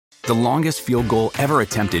The longest field goal ever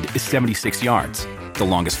attempted is 76 yards. The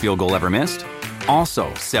longest field goal ever missed?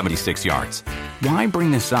 Also 76 yards. Why bring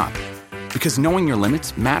this up? Because knowing your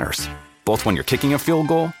limits matters, both when you're kicking a field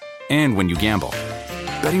goal and when you gamble.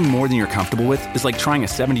 Betting more than you're comfortable with is like trying a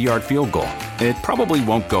 70-yard field goal. It probably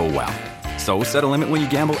won't go well. So set a limit when you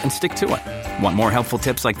gamble and stick to it. Want more helpful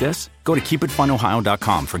tips like this? Go to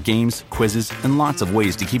keepitfunohio.com for games, quizzes, and lots of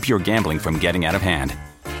ways to keep your gambling from getting out of hand.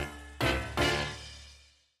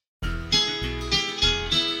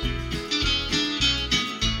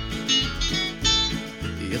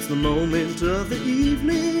 It's the moment of the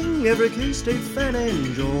evening every K-State fan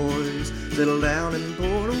enjoys. Settle down and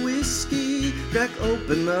pour a whiskey, crack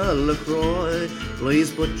open a LaCroix.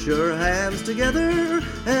 Please put your hands together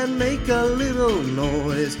and make a little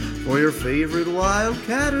noise for your favorite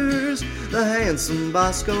Wildcatters, the handsome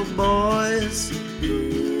Bosco boys.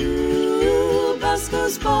 Ooh,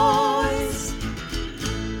 Bosco's boys.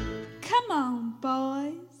 Come on,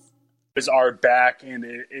 boys. Are back, and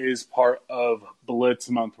it is part of Blitz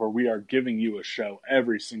Month, where we are giving you a show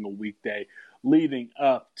every single weekday leading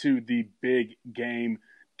up to the big game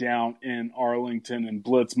down in Arlington. And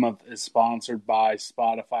Blitz Month is sponsored by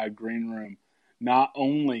Spotify Green Room. Not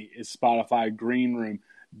only is Spotify Green Room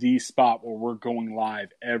the spot where we're going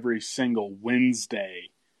live every single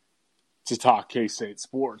Wednesday to talk K-State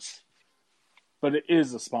sports, but it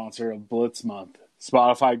is a sponsor of Blitz Month.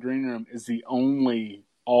 Spotify Green Room is the only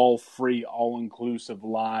all-free, all-inclusive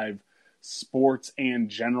live sports and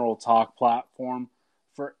general talk platform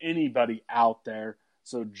for anybody out there.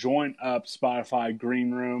 So join up Spotify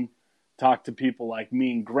Green Room, talk to people like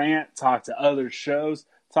me and Grant, talk to other shows,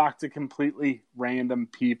 talk to completely random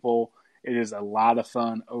people. It is a lot of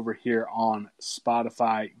fun over here on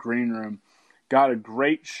Spotify Green Room. Got a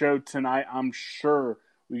great show tonight. I'm sure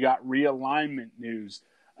we got realignment news.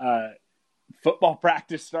 Football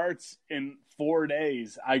practice starts in 4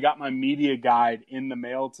 days. I got my media guide in the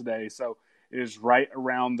mail today, so it is right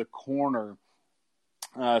around the corner.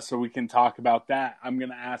 So we can talk about that. I'm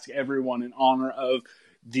going to ask everyone in honor of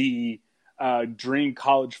the Dream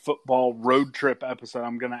College Football Road Trip episode.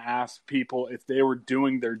 I'm going to ask people if they were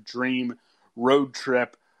doing their dream road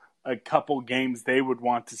trip, a couple games they would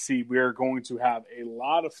want to see. We are going to have a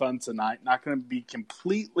lot of fun tonight. Not going to be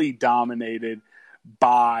completely dominated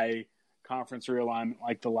by conference realignment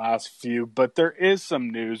like the last few, but there is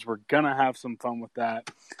some news. We're going to have some fun with that.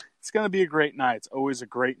 It's going to be a great night. It's always a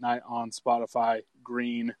great night on Spotify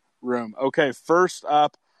Green Room. Okay, first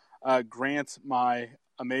up, Grant, my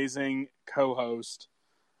amazing co-host.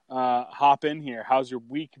 Hop in here. How's your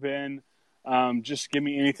week been? Just give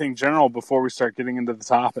me anything general before we start getting into the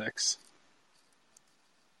topics.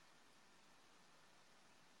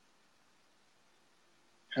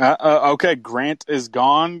 Okay, Grant is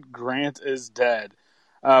gone. Grant is dead.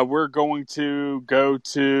 We're going to go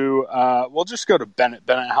to, we'll just go to Bennett.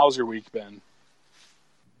 Bennett, how's your week been?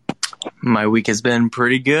 My week has been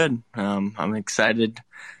pretty good. I'm excited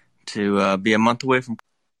to be a month away from.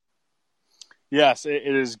 Yes, it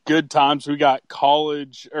is good times. We got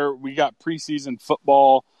we got preseason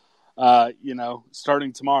football,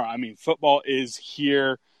 starting tomorrow. I mean, football is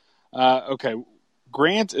here. Okay.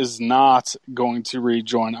 Grant is not going to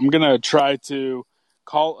rejoin. I'm going to try to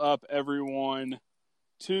call up everyone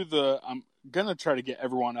I'm going to try to get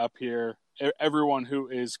everyone up here. Everyone who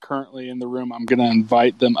is currently in the room, I'm going to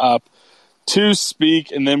invite them up to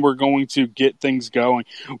speak, and then we're going to get things going.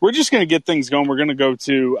 We're just going to get things going. We're going to go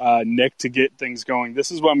to Nick to get things going. This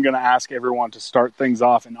is what I'm going to ask everyone to start things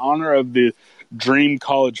off. In honor of the Dream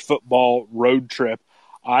College Football Road Trip,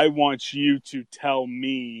 I want you to tell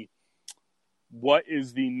me what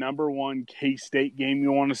is the number one K-State game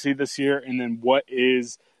you want to see this year, and then what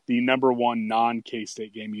is the number one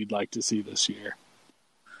non-K-State game you'd like to see this year?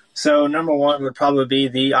 So number one would probably be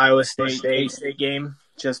the Iowa State K-State game,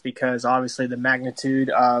 just because obviously the magnitude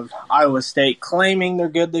of Iowa State claiming they're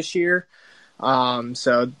good this year.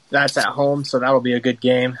 So that's at home, so that'll be a good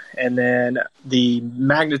game. And then the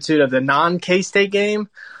magnitude of the non-K-State game,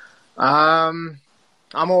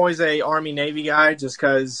 I'm always a Army-Navy guy just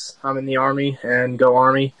because I'm in the Army and go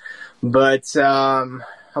Army. But I'm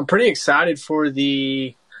pretty excited for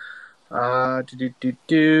the I'm going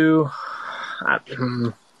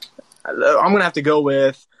to have to go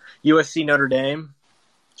with USC Notre Dame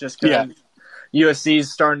just because USC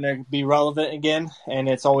is starting to be relevant again, and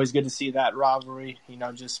it's always good to see that rivalry,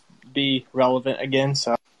 just be relevant again.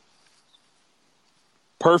 So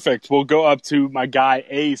perfect. We'll go up to my guy,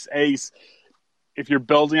 Ace. Ace, if you're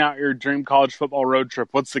building out your dream college football road trip,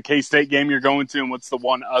 what's the K-State game you're going to, and what's the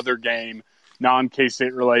one other game,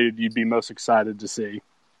 non-K-State related, you'd be most excited to see?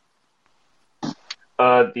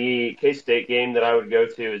 The K-State game that I would go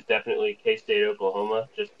to is definitely K-State Oklahoma,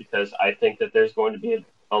 just because I think that there's going to be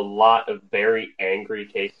a lot of very angry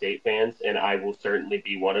K-State fans, and I will certainly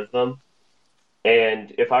be one of them.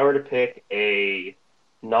 And if I were to pick a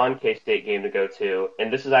non-K-State game to go to,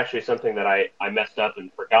 and this is actually something that I messed up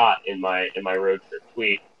and forgot in my road trip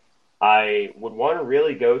tweet, I would want to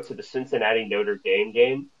really go to the Cincinnati Notre Dame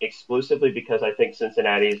game exclusively because I think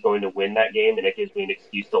Cincinnati is going to win that game, and it gives me an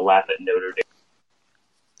excuse to laugh at Notre Dame.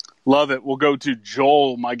 Love it. We'll go to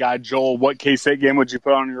Joel, my guy Joel. What K-State game would you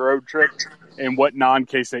put on your road trip, and what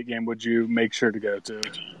non-K-State game would you make sure to go to?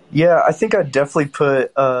 Yeah, I think I'd definitely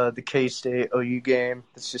put the K-State OU game.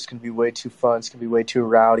 It's just going to be way too fun. It's going to be way too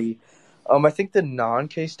rowdy. I think the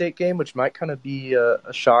non-K-State game, which might kind of be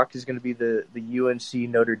a shock, is going to be the UNC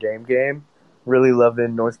Notre Dame game. Really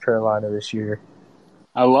loving North Carolina this year.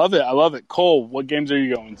 I love it. I love it. Cole, what games are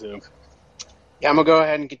you going to? Yeah, I'm going to go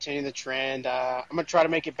ahead and continue the trend. I'm going to try to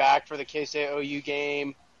make it back for the K-State OU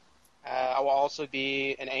game. I will also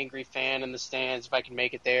be an angry fan in the stands if I can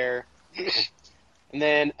make it there. And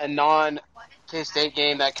then a non-K-State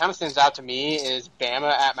game that kind of stands out to me is Bama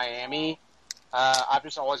at Miami. I've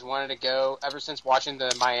just always wanted to go, ever since watching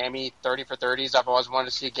the Miami 30 for 30s, I've always wanted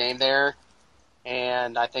to see a game there.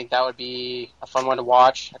 And I think that would be a fun one to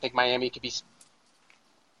watch. I think Miami could be.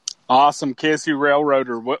 Awesome. KSU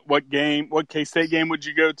Railroader, what K-State game would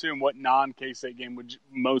you go to, and what non-K-State game would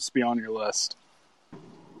most be on your list?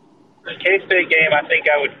 The K-State game, I think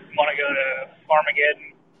I would want to go to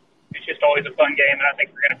Armageddon. It's just always a fun game, and I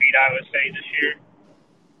think we're going to beat Iowa State this year.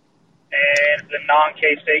 And the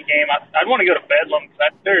non-K-State game, I'd want to go to Bedlam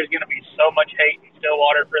because there's going to be so much hate in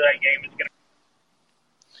Stillwater for that game. It's going to.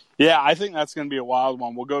 Yeah, I think that's going to be a wild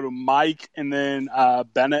one. We'll go to Mike and then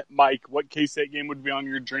Bennett. Mike, what K-State game would be on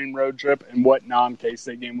your dream road trip, and what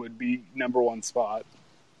non-K-State game would be number one spot?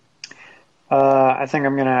 I think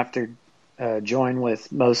I'm going to have to join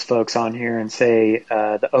with most folks on here and say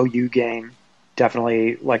the OU game.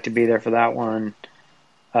 Definitely like to be there for that one.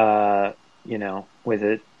 With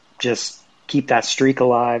it, just keep that streak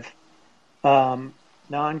alive.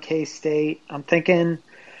 Non-K-State, I'm thinking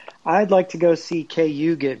I'd like to go see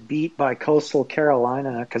KU get beat by Coastal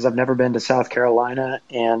Carolina because I've never been to South Carolina,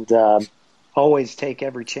 and always take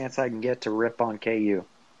every chance I can get to rip on KU.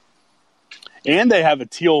 And they have a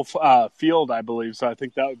teal field, I believe, so I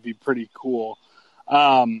think that would be pretty cool.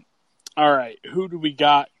 All right, who do we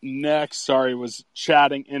got next? Sorry, was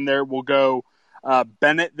chatting in there. We'll go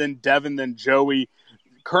Bennett, then Devin, then Joey.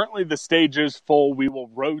 Currently, the stage is full. We will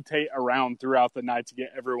rotate around throughout the night to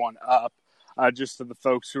get everyone up, just to the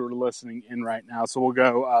folks who are listening in right now. So we'll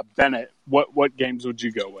go Bennett. What games would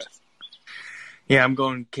you go with? Yeah, I'm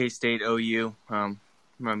going K-State OU. I'm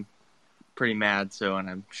pretty mad, and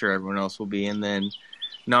I'm sure everyone else will be. And then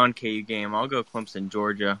non-KU game, I'll go Clemson,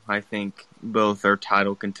 Georgia. I think both are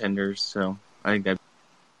title contenders, so I think that.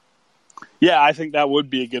 Yeah, I think that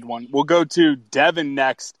would be a good one. We'll go to Devin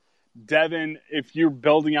next. Devin, if you're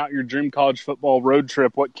building out your dream college football road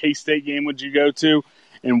trip, what K-State game would you go to,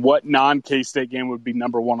 and what non-K-State game would be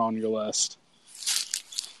number one on your list?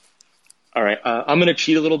 All right, I'm going to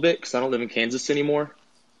cheat a little bit because I don't live in Kansas anymore.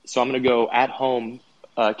 So I'm going to go at home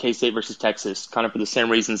K-State versus Texas, kind of for the same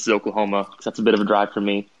reasons as Oklahoma, because that's a bit of a drive for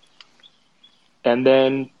me. And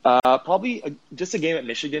then probably just a game at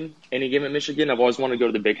Michigan. Any game at Michigan, I've always wanted to go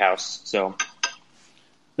to the Big House. So,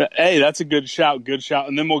 hey, that's a good shout. Good shout.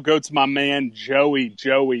 And then we'll go to my man Joey.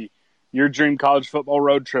 Joey, your dream college football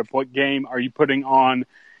road trip. What game are you putting on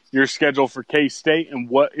your schedule for K-State, and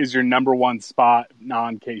what is your number one spot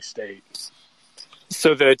non-K-State?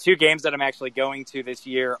 So the two games that I'm actually going to this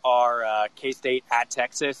year are K-State at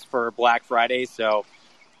Texas for Black Friday. So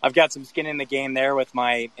I've got some skin in the game there with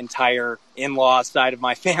my entire in-law side of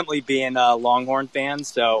my family being Longhorn fans.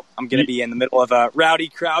 So I'm going to be in the middle of a rowdy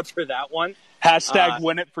crowd for that one. Hashtag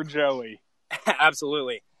win it for Joey.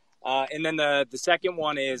 Absolutely. And then the second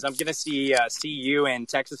one is I'm going to see CU and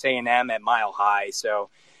Texas A&M at Mile High. So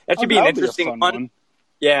that should be an interesting one.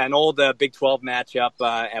 Yeah, an old Big 12 matchup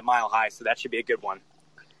at Mile High, so that should be a good one.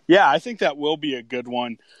 Yeah, I think that will be a good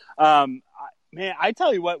one. Man, I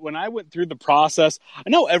tell you what, when I went through the process, I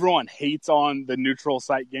know everyone hates on the neutral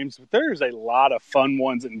site games, but there's a lot of fun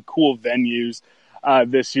ones and cool venues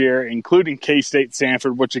this year, including K-State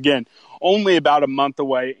Sanford, which, again, only about a month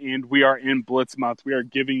away, and we are in Blitz Month. We are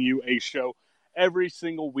giving you a show every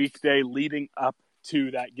single weekday leading up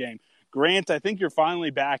to that game. Grant, I think you're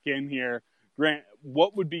finally back in here. Grant,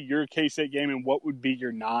 what would be your K-State game and what would be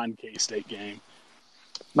your non-K-State game?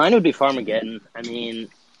 Mine would be Farmageddon. I mean,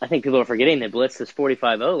 I think people are forgetting they blitzed us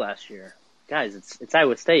 45-0 last year. Guys, it's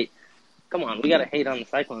Iowa State. come on, we got to hate on the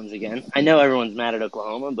Cyclones again. I know everyone's mad at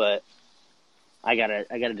Oklahoma, but I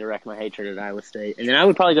gotta direct my hatred at Iowa State. And then I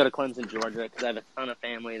would probably go to Clemson, Georgia, because I have a ton of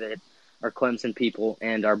family that are Clemson people,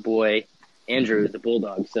 and our boy Andrew is a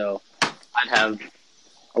Bulldog, so I'd have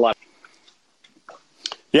a lot.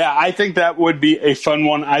 Yeah, I think that would be a fun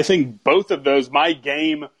one. I think both of those, my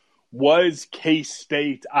game was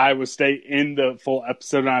K-State, Iowa State in the full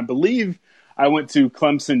episode, and I believe I went to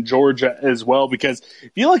Clemson, Georgia as well, because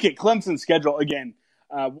if you look at Clemson's schedule, again,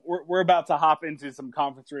 we're about to hop into some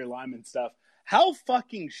conference realignment stuff. How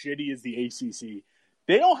fucking shitty is the ACC?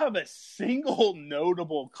 They don't have a single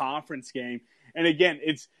notable conference game. And again,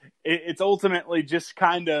 it's ultimately just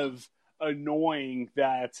kind of annoying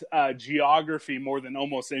that geography, more than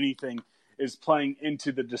almost anything, is playing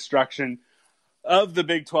into the destruction of the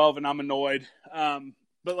Big 12, and I'm annoyed.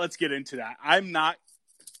 But let's get into that. I'm not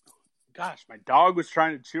 – gosh, my dog was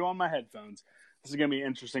trying to chew on my headphones. This is going to be an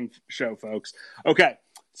interesting show, folks. Okay,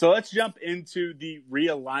 so let's jump into the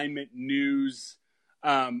realignment news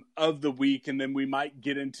of the week, and then we might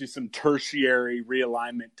get into some tertiary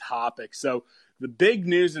realignment topics. So the big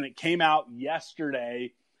news, and it came out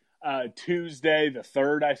yesterday, Tuesday the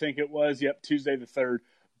 3rd, I think it was. Yep, Tuesday the 3rd.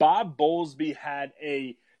 Bob Bowlesby had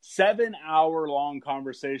a 7-hour-long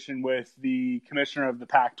conversation with the commissioner of the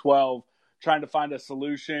Pac-12 trying to find a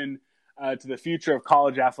solution to the future of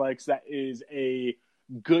college athletics that is a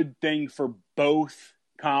good thing for both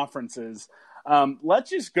conferences.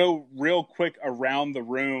 Let's just go real quick around the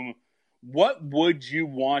room. What would you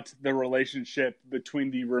want the relationship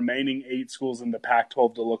between the remaining 8 schools in the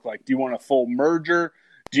Pac-12 to look like? Do you want a full merger?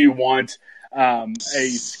 Do you want a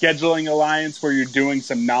scheduling alliance where you're doing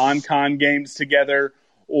some non-con games together?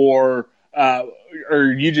 Or are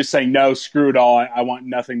you just saying, no, screw it all, I want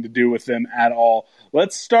nothing to do with them at all?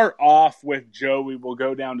 Let's start off with Joey. We'll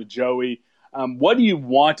go down to Joey. What do you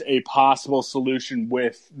want a possible solution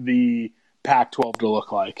with the Pac-12 to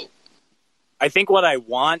look like? I think what I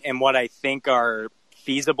want and what I think are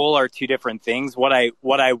feasible are two different things. What I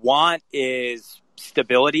want is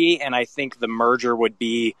stability, and I think the merger would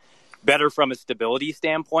be better from a stability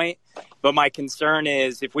standpoint. But my concern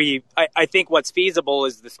is I think what's feasible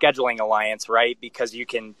is the scheduling alliance, right? Because you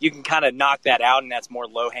can kind of knock that out, and that's more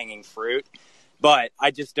low-hanging fruit. But I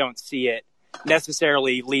just don't see it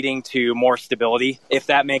necessarily leading to more stability, if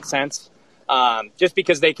that makes sense. Just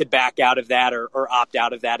because they could back out of that or opt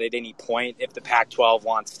out of that at any point if the Pac-12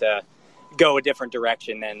 wants to go a different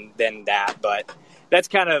direction than that. But that's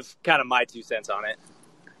kind of my 2 cents on it.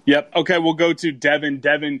 Yep. Okay, we'll go to Devin.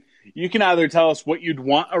 Devin, you can either tell us what you'd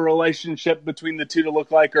want a relationship between the two to look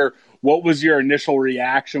like, or what was your initial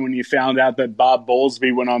reaction when you found out that Bob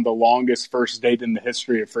Bowlesby went on the longest first date in the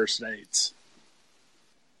history of first dates?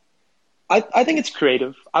 I think it's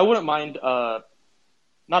creative. I wouldn't mind not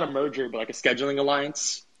a merger, but like a scheduling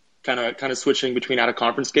alliance, kind of switching between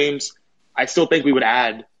out-of-conference games. I still think we would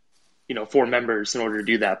add, 4 members in order to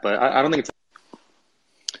do that, but I don't think it's.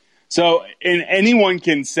 So, and anyone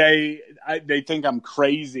can say they think I'm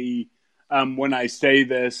crazy when I say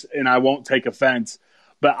this, and I won't take offense.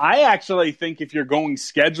 But I actually think if you're going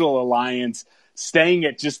schedule alliance, staying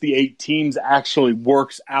at just the 8 teams actually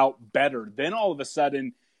works out better. Then all of a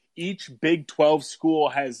sudden, each Big 12 school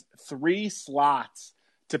has 3 slots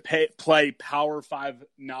to play Power 5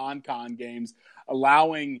 non-con games,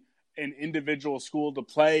 allowing an individual school to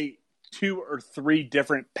play 2 or 3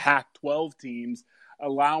 different Pac-12 teams,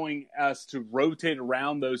 allowing us to rotate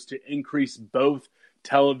around those to increase both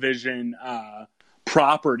television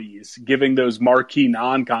properties, giving those marquee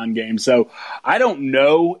non-con games. So I don't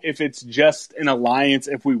know if it's just an alliance,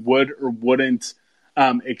 if we would or wouldn't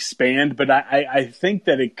expand, but I think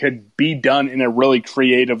that it could be done in a really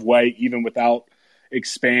creative way, even without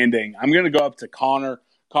expanding. I'm going to go up to Connor.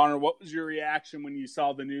 Connor, what was your reaction when you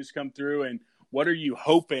saw the news come through, and what are you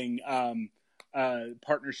hoping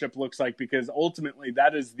partnership looks like? Because ultimately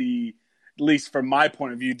that is at least from my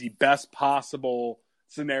point of view, the best possible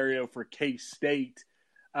scenario for K-State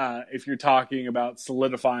if you're talking about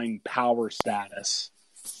solidifying power status.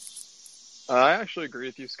 I actually agree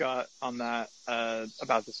with you, Scott, on that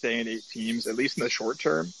about the staying at 8 teams, at least in the short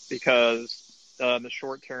term, because in the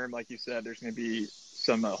short term, like you said, there's going to be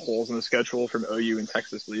some holes in the schedule from OU and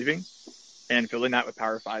Texas leaving, and filling that with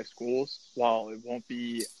Power 5 schools. While it won't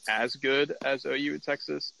be as good as OU and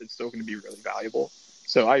Texas, it's still going to be really valuable.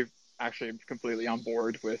 So I actually am completely on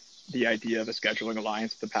board with the idea of a scheduling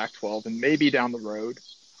alliance with the Pac-12, and maybe down the road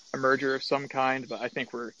a merger of some kind, but I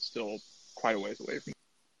think we're still quite a ways away from it.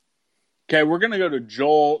 Okay, we're going to go to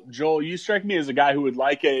Joel. Joel, you strike me as a guy who would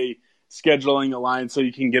like a scheduling alliance so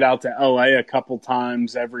you can get out to LA a couple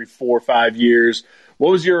times every 4 or 5 years.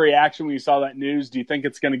 What was your reaction when you saw that news? Do you think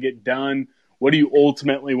it's going to get done? What do you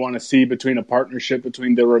ultimately want to see between a partnership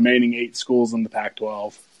between the remaining 8 schools in the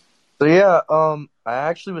Pac-12? So yeah, I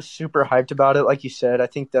actually was super hyped about it. Like you said, I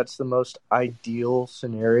think that's the most ideal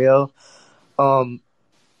scenario.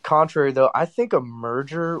 Contrary though, I think a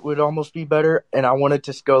merger would almost be better, and I wanted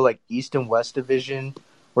to go like East and West Division,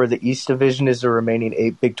 where the East Division is the remaining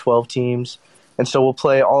 8 Big 12 teams, and so we'll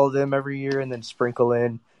play all of them every year, and then sprinkle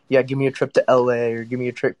in, give me a trip to LA or give me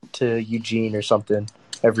a trip to Eugene or something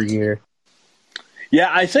every year. Yeah,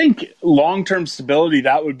 I think long-term stability,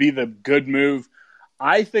 that would be the good move.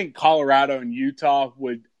 I think Colorado and Utah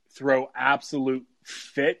would throw absolute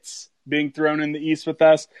fits being thrown in the East with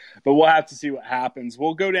us, but we'll have to see what happens.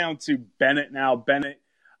 We'll go down to Bennett now. Bennett,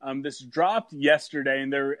 this dropped yesterday,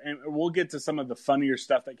 and we'll get to some of the funnier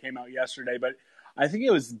stuff that came out yesterday, but I think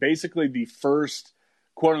it was basically the first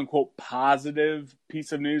quote-unquote positive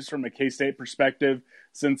piece of news from a K-State perspective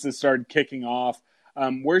since it started kicking off.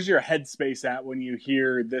 Where's your headspace at when you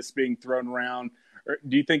hear this being thrown around? Or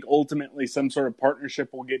do you think ultimately some sort of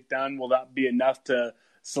partnership will get done? Will that be enough to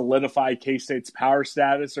solidify K-State's power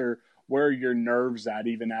status, or where are your nerves at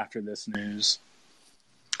even after this news?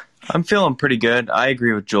 I'm feeling pretty good. I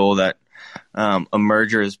agree with Joel that a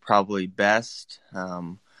merger is probably best.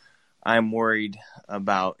 I'm worried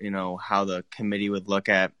about, how the committee would look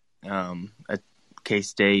at a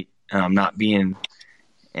K-State not being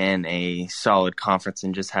in a solid conference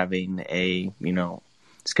and just having a,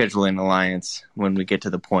 scheduling alliance when we get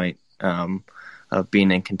to the point of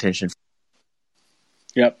being in contention.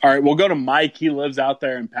 Yep. All right, we'll go to Mike. He lives out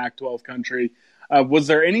there in Pac-12 country. Was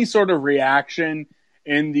there any sort of reaction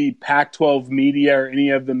in the Pac-12 media or any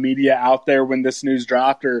of the media out there when this news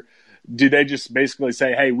dropped, or do they just basically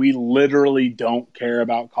say, hey, we literally don't care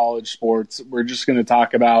about college sports. We're just going to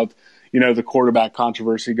talk about, the quarterback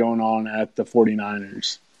controversy going on at the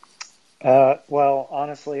 49ers? Well,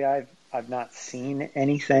 honestly, I've not seen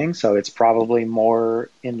anything, so it's probably more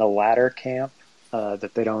in the latter camp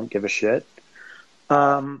that they don't give a shit.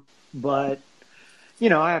 But,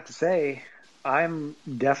 I have to say, I'm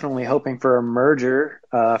definitely hoping for a merger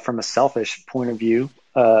from a selfish point of view,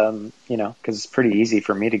 because it's pretty easy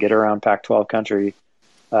for me to get around Pac-12 country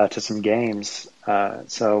to some games.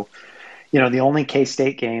 So, the only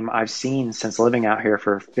K-State game I've seen since living out here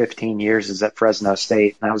for 15 years is at Fresno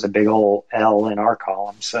State, and that was a big old L in our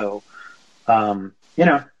column. So,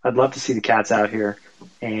 I'd love to see the Cats out here,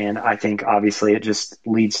 and I think obviously it just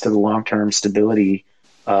leads to the long-term stability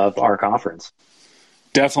of our conference.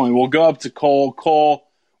 Definitely. We'll go up to Cole. Cole,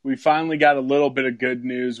 we finally got a little bit of good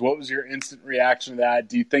news. What was your instant reaction to that?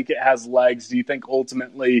 Do you think it has legs? Do you think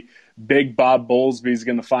ultimately Big Bob Bowlesby is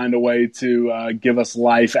going to find a way to give us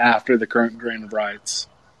life after the current grant of rights?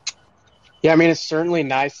 Yeah, it's certainly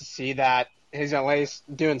nice to see that he's at least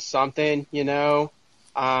doing something, and a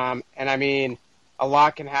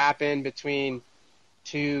lot can happen between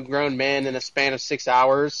two grown men in a span of 6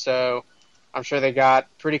 hours, so I'm sure they got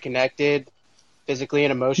pretty connected physically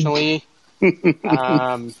and emotionally. But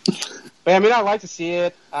I like to see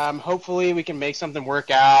it. Hopefully we can make something work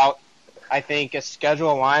out. I think a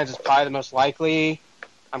schedule alliance is probably the most likely.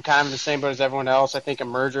 I'm kind of in the same boat as everyone else. I think a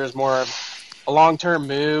merger is more of a long-term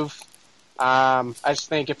move. I just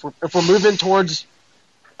think if we're moving towards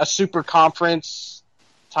a super conference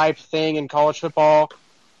type thing in college football,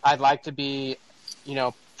 I'd like to be,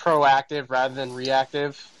 proactive rather than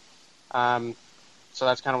reactive. So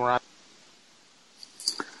that's kind of where I'm.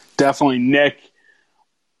 Definitely, Nick.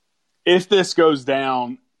 If this goes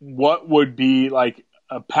down, what would be like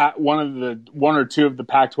one or two of the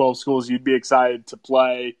Pac-12 schools you'd be excited to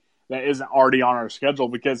play that isn't already on our schedule?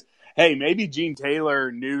 Because hey, maybe Gene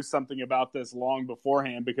Taylor knew something about this long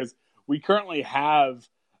beforehand, because we currently have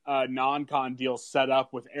non-con deals set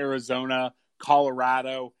up with Arizona,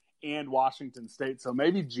 Colorado, and Washington State. So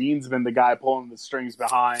maybe Gene's been the guy pulling the strings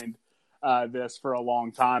behind this for a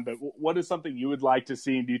long time. But what is something you would like to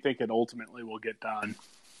see, and do you think it ultimately will get done?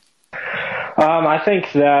 I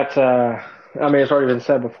think that, it's already been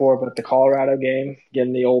said before, but the Colorado game,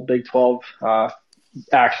 getting the old Big 12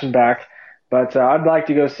 action back. But I'd like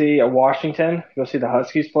to go see go see the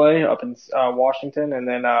Huskies play up in Washington, and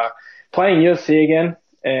then playing USC again.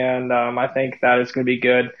 And I think that is going to be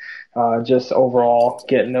good, just overall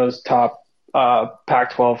getting those top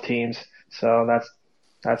Pac-12 teams. So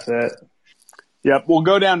that's it. Yep, we'll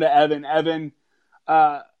go down to Evan. Evan,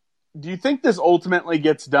 do you think this ultimately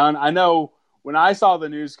gets done? I know when I saw the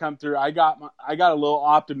news come through, I got a little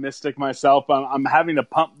optimistic myself. I'm having to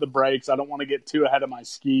pump the brakes. I don't want to get too ahead of my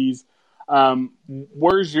skis.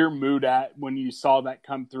 Where's your mood at when you saw that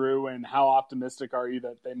come through, and how optimistic are you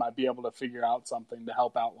that they might be able to figure out something to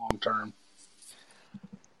help out long term?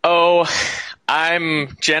 Oh,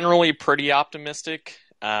 I'm generally pretty optimistic,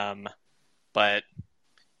 but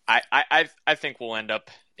I think we'll end up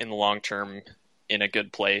in the long term in a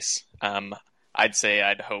good place.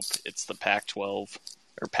 I'd hope it's the Pac-12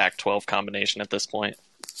 or Pac-12 combination at this point.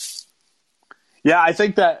 Yeah, I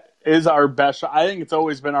think that is our best shot. I think it's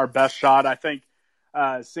always been our best shot. I think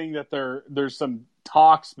seeing that there's some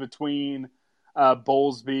talks between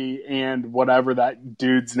Bowlesby and whatever that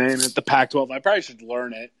dude's name is, the Pac-12. I probably should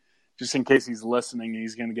learn it just in case he's listening and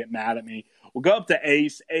he's going to get mad at me. We'll go up to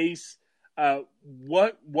Ace. Ace,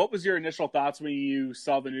 what was your initial thoughts when you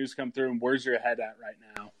saw the news come through, and where's your head at right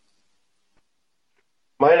now?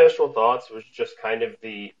 My initial thoughts was just kind of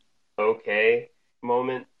the okay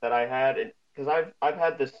moment that I had, because I've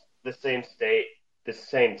had the same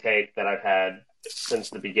take that I've had since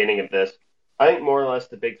the beginning of this. I think more or less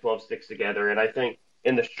the Big 12 sticks together, and I think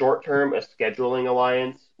in the short term, a scheduling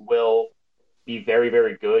alliance will be very,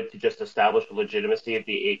 very good to just establish the legitimacy of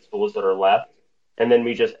the 8 schools that are left, and then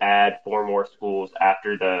we just add 4 more schools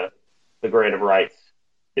after the grant of rights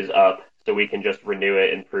is up, so we can just renew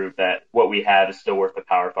it and prove that what we have is still worth the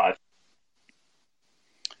Power 5.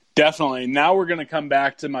 Definitely. Now we're going to come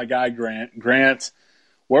back to my guy, Grant. Grant,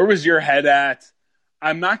 where was your head at?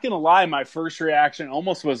 I'm not going to lie, my first reaction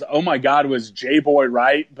almost was, oh my God, was J-Boy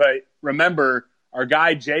right? But remember, our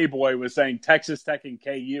guy J-Boy was saying Texas Tech and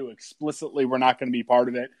KU explicitly were not going to be part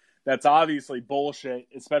of it. That's obviously bullshit,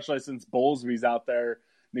 especially since Bowlesby's out there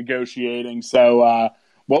negotiating. So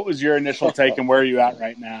what was your initial take, and where are you at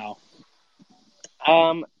right now?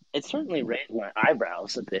 It certainly raised my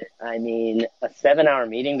eyebrows a bit. I mean, a 7-hour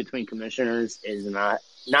meeting between commissioners is not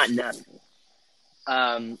nothing.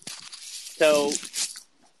 So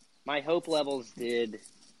my hope levels did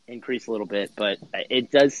increase a little bit, but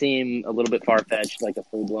it does seem a little bit far-fetched, like a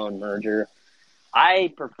full-blown merger.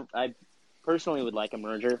 I personally would like a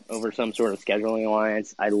merger over some sort of scheduling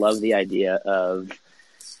alliance. I love the idea of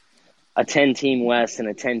a 10-team West and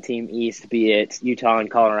a 10-team East, be it Utah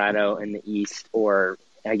and Colorado in the East, or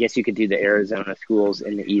I guess you could do the Arizona schools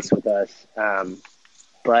in the East with us.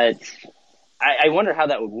 But I wonder how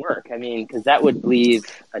that would work. I mean, because that would leave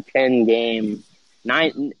a 10-game,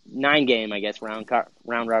 9-game, I guess, round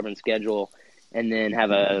robin schedule, and then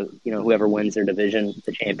have whoever wins their division,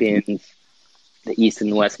 the champions, the East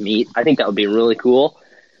and the West meet. I think that would be really cool.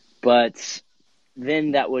 But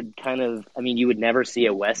then that would you would never see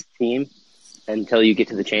a West team until you get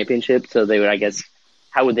to the championship. So they would, I guess,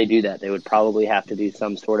 how would they do that? They would probably have to do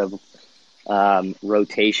some sort of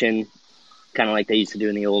rotation, kind of like they used to do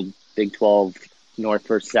in the old Big 12 North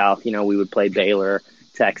versus South. We would play Baylor,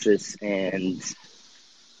 Texas, and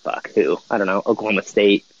Oklahoma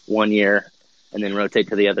State one year, and then rotate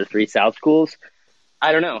to the other 3 South schools.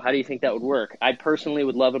 I don't know. How do you think that would work? I personally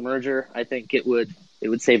would love a merger. I think it would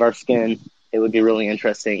save our skin. It would be really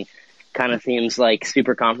interesting. Kind of seems like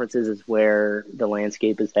super conferences is where the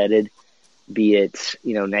landscape is headed, be it,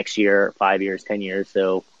 next year, 5 years, 10 years.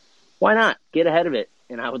 So why not get ahead of it?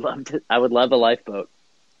 And I would love a lifeboat.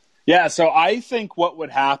 Yeah. So I think what would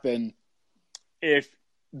happen if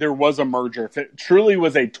there was a merger, if it truly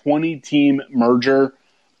was a 20-team merger,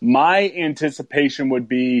 my anticipation would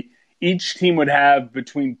be each team would have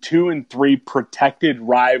between 2 and 3 protected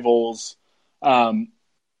rivals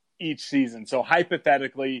each season. So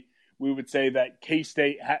hypothetically, we would say that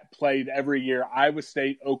K-State played every year Iowa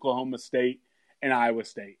State, Oklahoma State, and Iowa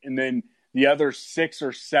State. And then the other 6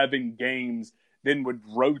 or 7 games then would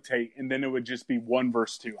rotate, and then it would just be 1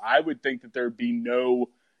 versus 2. I would think that there would be no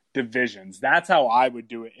divisions. That's how I would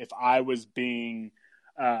do it if I was being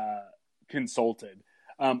consulted.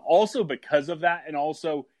 Also because of that, and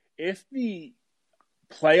also if the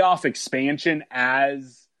playoff expansion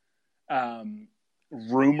as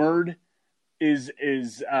rumored is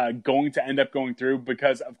going to end up going through,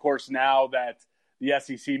 because of course now that the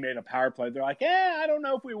SEC made a power play, they're like, I don't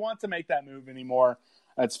know if we want to make that move anymore.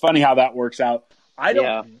 It's funny how that works out. I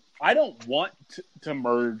don't want to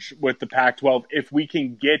merge with the Pac-12 if we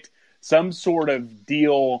can get some sort of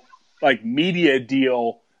deal, like media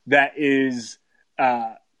deal, that is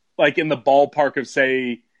like in the ballpark of,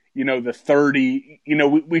 say, the 30,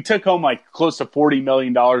 we took home like close to $40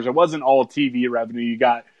 million. It wasn't all TV revenue. You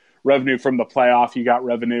got revenue from the playoff. You got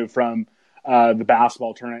revenue from the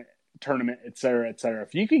basketball tournament, et cetera, et cetera.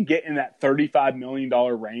 If you can get in that $35 million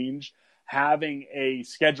range, having a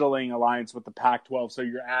scheduling alliance with the Pac-12, so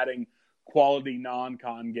you're adding quality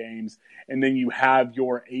non-con games, and then you have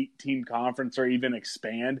your 8-team conference or even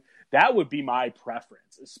expand, that would be my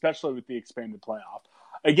preference, especially with the expanded playoff.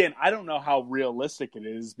 Again, I don't know how realistic it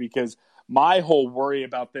is because my whole worry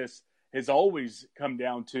about this has always come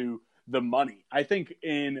down to the money. I think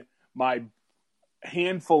in my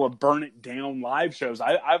handful of Burn It Down live shows,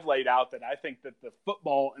 I've laid out that I think that the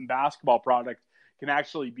football and basketball product can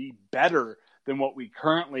actually be better than what we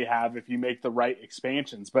currently have if you make the right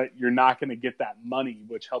expansions, but you're not going to get that money,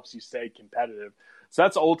 which helps you stay competitive. So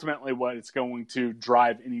that's ultimately what it's going to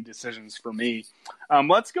drive any decisions for me.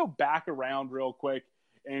 Let's go back around real quick,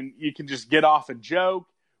 and you can just get off a joke.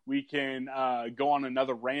 We can go on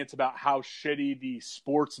another rant about how shitty the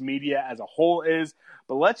sports media as a whole is,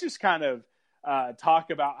 but let's just kind of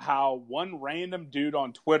talk about how one random dude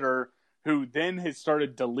on Twitter who then has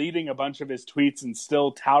started deleting a bunch of his tweets and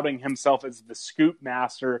still touting himself as the scoop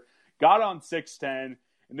master, got on 610,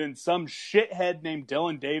 and then some shithead named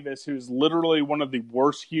Dylan Davis, who's literally one of the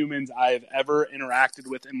worst humans I have ever interacted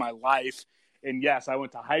with in my life. And yes, I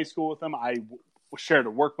went to high school with him. I shared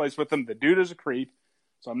a workplace with him. The dude is a creep.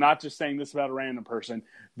 So I'm not just saying this about a random person.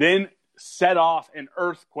 Then set off an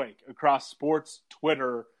earthquake across sports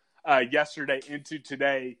Twitter yesterday into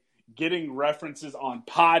today, getting references on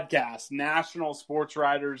podcasts, national sports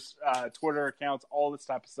writers, Twitter accounts, all this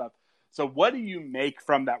type of stuff. So what do you make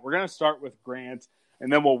from that? We're going to start with Grant,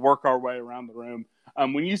 and then we'll work our way around the room.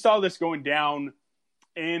 When you saw this going down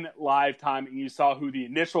in live time and you saw who the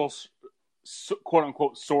initial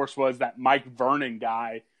quote-unquote source was, that Mike Vernon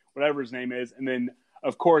guy, whatever his name is, and then,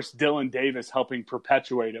 of course, Dylan Davis helping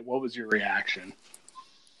perpetuate it, what was your reaction?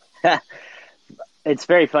 It's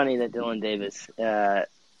very funny that Dylan Davis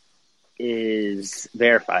is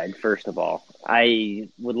verified, first of all. I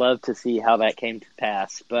would love to see how that came to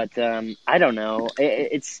pass, but I don't know.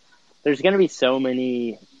 There's going to be so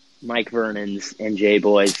many Mike Vernons and Jay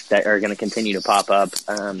Boys that are going to continue to pop up.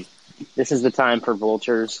 This is the time for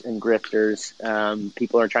vultures and grifters.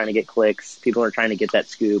 People are trying to get clicks. People are trying to get that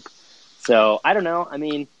scoop. So I don't know. I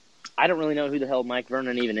mean, I don't really know who the hell Mike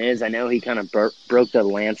Vernon even is. I know he kind of broke the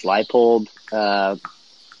Lance Leipold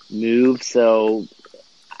move, so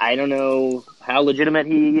I don't know how legitimate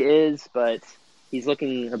he is, but he's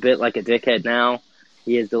looking a bit like a dickhead now.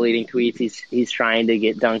 He is deleting tweets. He's trying to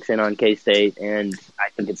get dunks in on K-State, and I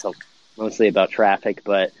think it's mostly about traffic.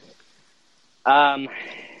 But I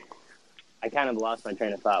kind of lost my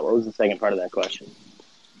train of thought. What was the second part of that question?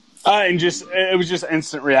 It was just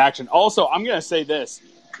instant reaction. Also, I'm going to say this.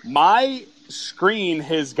 My screen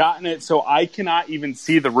has gotten it so I cannot even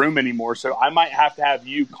see the room anymore, so I might have to have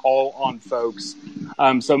you call on folks.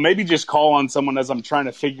 So maybe just call on someone as I'm trying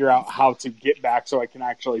to figure out how to get back so I can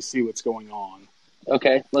actually see what's going on.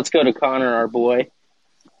 Okay, let's go to Connor, our boy.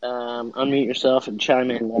 Unmute yourself and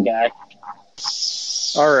chime in, my guy.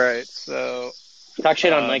 All right, so talk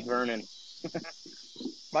shit on Mike Vernon.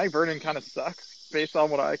 Mike Vernon kind of sucks, based on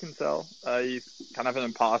what I can tell. He's kind of an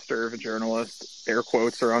imposter of a journalist. Air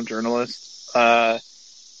quotes around journalist. The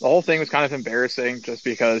whole thing was kind of embarrassing just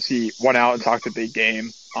because he went out and talked a big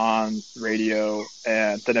game on radio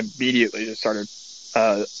and then immediately just started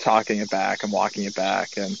talking it back and walking it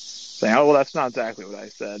back and saying, oh, well, that's not exactly what I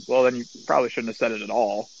said. Well, then you probably shouldn't have said it at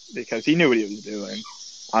all because he knew what he was doing.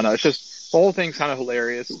 I don't know. It's just the whole thing's kind of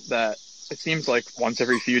hilarious that it seems like once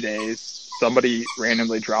every few days somebody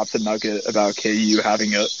randomly drops a nugget about KU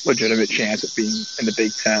having a legitimate chance at being in the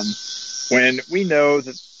Big Ten when we know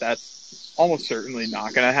that that's almost certainly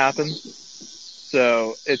not going to happen.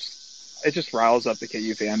 So it just riles up the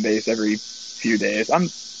KU fan base every few days. I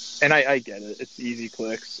get it. It's easy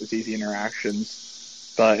clicks. It's easy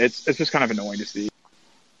interactions, but it's just kind of annoying to see.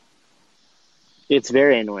 It's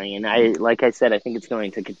very annoying, and like I said, I think it's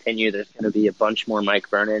going to continue. There's going to be a bunch more Mike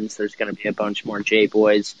Vernons. There's going to be a bunch more J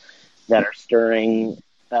Boys that are stirring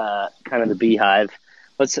kind of the beehive.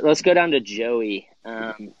 Let's go down to Joey.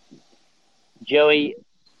 Joey,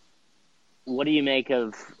 what do you make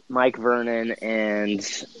of Mike Vernon and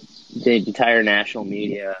the entire national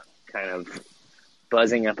media kind of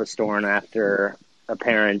buzzing up a storm after a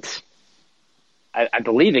parent? I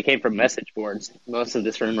believe it came from message boards. Most of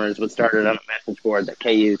this rumor is what started on a message board that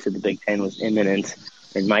KU to the Big Ten was imminent,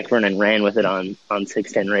 and Mike Vernon ran with it on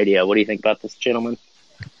 610 radio. What do you think about this, gentleman?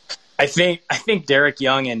 I think Derek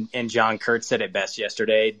Young and John Kurtz said it best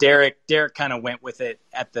yesterday. Derek kind of went with it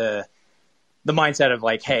at the mindset of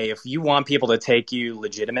like, hey, if you want people to take you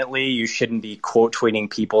legitimately, you shouldn't be quote tweeting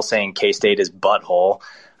people saying K-State is butthole.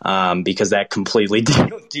 Because that completely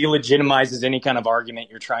delegitimizes any kind of argument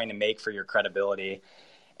you're trying to make for your credibility.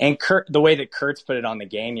 And the way that Kurtz put it on the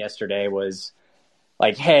game yesterday was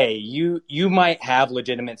like, hey, you might have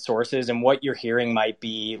legitimate sources and what you're hearing might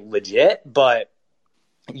be legit, but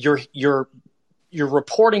you're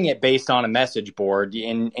reporting it based on a message board,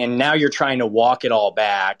 and now you're trying to walk it all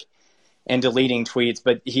back and deleting tweets,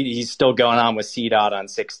 but he's still going on with CDOT on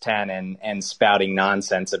 610 and spouting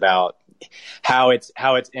nonsense about how it's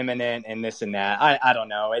imminent and this and that. I don't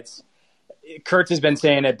know. Kurtz has been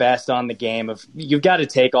saying it best on the game of you've got to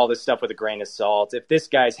take all this stuff with a grain of salt. If this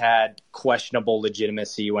guy's had questionable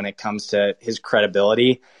legitimacy when it comes to his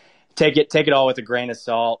credibility, take it all with a grain of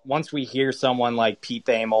salt. Once we hear someone like Pete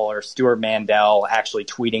Thamel or Stuart Mandel actually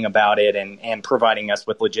tweeting about it and providing us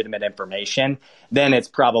with legitimate information, then it's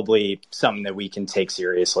probably something that we can take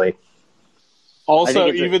seriously.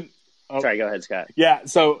 Also, sorry, go ahead, Scott. Yeah,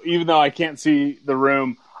 so even though I can't see the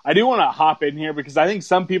room, I do want to hop in here because I think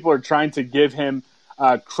some people are trying to give him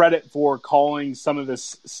credit for calling some of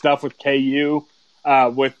this stuff with KU,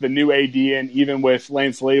 with the new AD and even with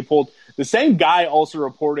Lance Leopold. The same guy also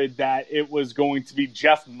reported that it was going to be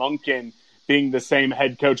Jeff Monken being the same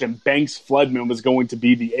head coach and Banks Floodman was going to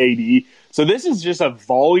be the AD. So this is just a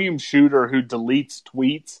volume shooter who deletes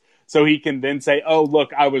tweets so he can then say, oh,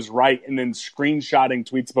 look, I was right, and then screenshotting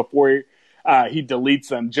tweets before he deletes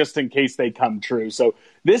them just in case they come true. So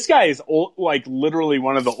this guy is like literally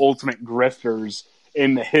one of the ultimate grifters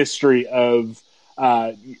in the history of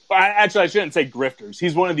actually, I shouldn't say grifters.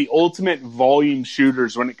 He's one of the ultimate volume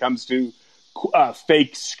shooters when it comes to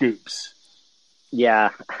fake scoops.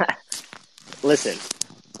 Yeah. Listen,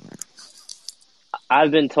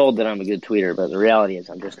 I've been told that I'm a good tweeter, but the reality is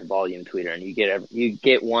I'm just a volume tweeter, and you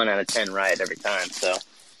get 1 out of 10 right every time. So,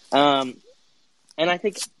 and I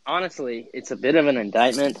think, honestly, it's a bit of an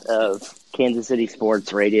indictment of Kansas City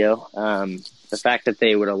sports radio. The fact that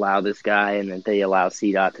they would allow this guy and that they allow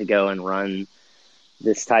CDOT to go and run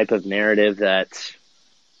this type of narrative that,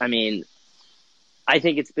 I mean, I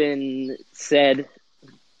think it's been said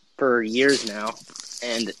for years now,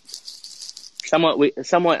 and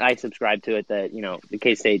somewhat I subscribe to it that, you know, the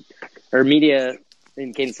K-State or media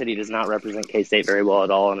in Kansas City does not represent K-State very well at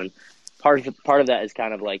all. And part of that is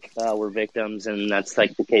kind of like, we're victims, and that's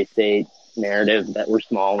like the K-State narrative that we're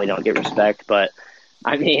small, we don't get respect. But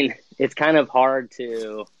I mean, it's kind of hard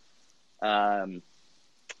to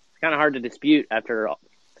dispute after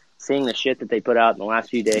seeing the shit that they put out in the last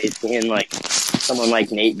few days, seeing like someone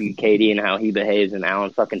like Nate Bukaty and how he behaves in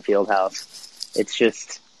Allen fucking Fieldhouse. It's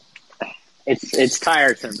just, it's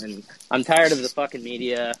tiresome, and I'm tired of the fucking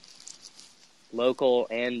media, local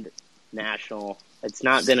and national. It's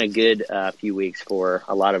not been a good few weeks for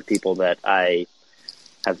a lot of people that I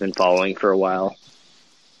have been following for a while,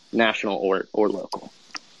 national or local.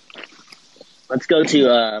 Let's go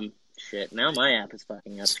to shit. Now my app is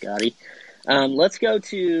fucking up, Scotty. Let's go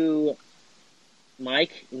to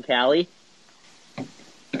Mike in Cali.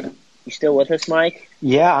 You still with us, Mike?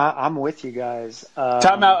 Yeah, I'm with you guys.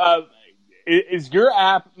 Time out. Is your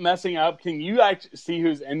app messing up? Can you actually see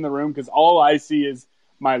who's in the room? Because all I see is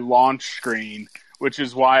my launch screen, which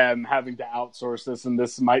is why I'm having to outsource this, and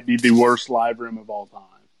this might be the worst live room of all time.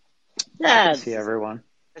 Yeah, I can see everyone.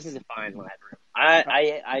 This is a fine live room.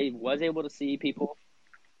 I was able to see people.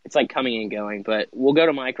 It's like coming and going, but we'll go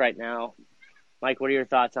to Mike right now. Mike, what are your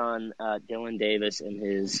thoughts on Dylan Davis and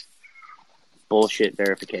his bullshit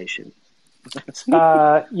verification?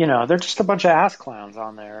 They're just a bunch of ass clowns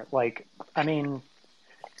on there. Like, I mean,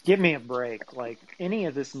 give me a break. Like, any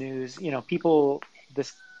of this news,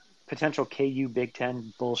 this potential KU Big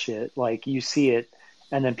Ten bullshit, like, you see it,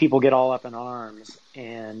 and then people get all up in arms,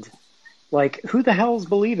 and, like, who the hell's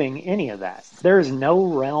believing any of that? There is no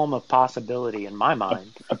realm of possibility in my mind.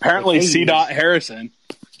 Apparently, C. Harrison.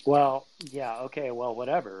 Well, yeah, okay, well,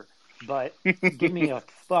 whatever. But give me a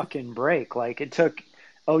fucking break. Like, it took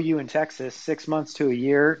OU and Texas 6 months to a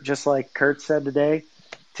year, just like Kurt said today,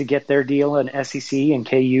 to get their deal in SEC, and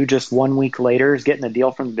KU just 1 week later is getting a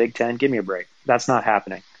deal from the Big Ten. Give me a break. That's not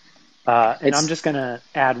happening. And I'm just going to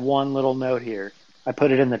add one little note here. I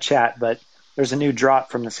put it in the chat, but there's a new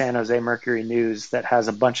drop from the San Jose Mercury News that has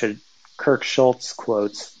a bunch of Kirk Schultz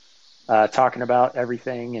quotes talking about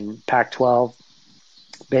everything in Pac-12,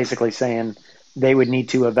 basically saying they would need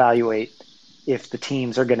to evaluate if the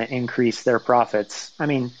teams are going to increase their profits. I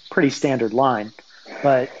mean, pretty standard line,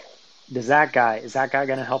 but is that guy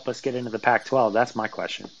going to help us get into the Pac-12? That's my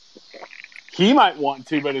question. He might want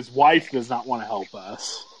to, but his wife does not want to help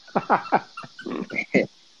us.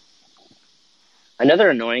 Another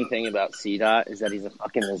annoying thing about CDOT is that he's a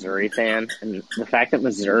fucking Missouri fan, and the fact that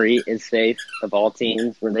Missouri is safe of all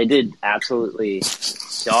teams, where they did absolutely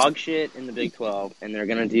dog shit in the Big 12, and they're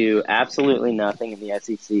going to do absolutely nothing in the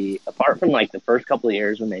SEC, apart from like the first couple of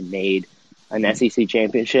years when they made an SEC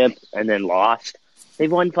championship and then lost.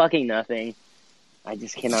 They've won fucking nothing. I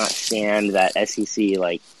just cannot stand that SEC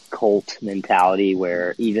like cult mentality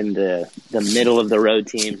where even the middle of the road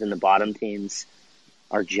teams and the bottom teams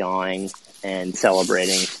are jawing and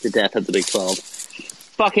celebrating the death of the Big 12.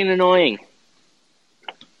 Fucking annoying.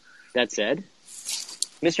 That said,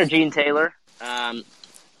 Mr. Gene Taylor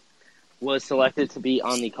was selected to be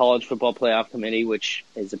on the College Football Playoff Committee, which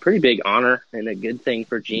is a pretty big honor and a good thing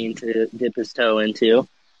for Gene to dip his toe into.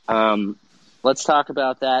 Let's talk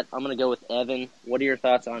about that. I'm going to go with Evan. What are your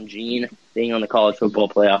thoughts on Gene being on the College Football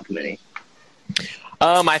Playoff Committee?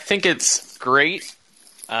 I think it's great.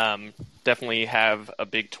 Definitely have a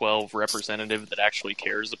Big 12 representative that actually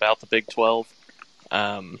cares about the Big 12.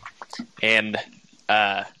 And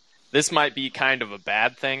this might be kind of a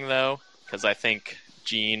bad thing, though, because I think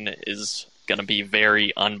Gene is going to be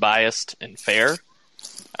very unbiased and fair.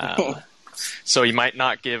 So he might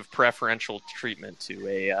not give preferential treatment to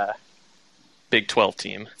a Big 12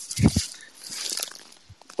 team.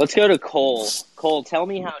 Let's go to Cole. Cole, tell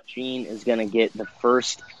me how Gene is going to get the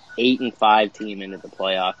first 8-5 team into the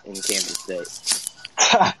playoff in Kansas State.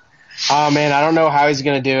 Oh, man, I don't know how he's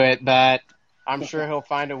going to do it, but I'm sure he'll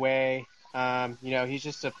find a way. He's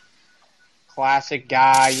just a classic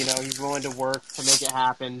guy. He's willing to work to make it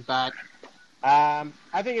happen. But I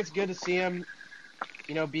think it's good to see him,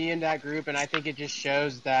 be in that group. And I think it just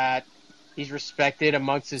shows that he's respected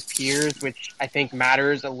amongst his peers, which I think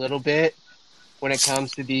matters a little bit when it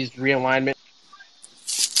comes to these realignment.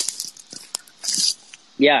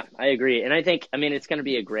 Yeah, I agree. And I think, it's going to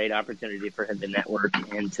be a great opportunity for him to network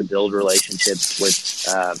and to build relationships with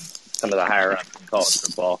some of the higher ups in college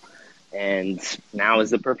football. And now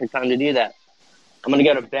is the perfect time to do that. I'm going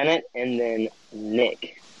to go to Bennett and then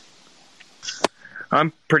Nick.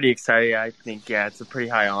 I'm pretty excited. I think, it's a pretty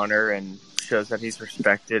high honor and shows that he's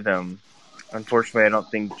respected. Unfortunately, I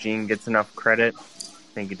don't think Gene gets enough credit.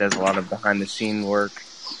 I think he does a lot of behind-the-scene work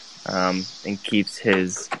and keeps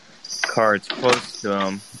his cards close to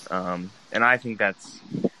him. And I think that's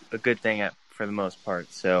a good thing for the most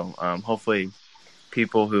part. So hopefully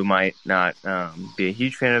people who might not be a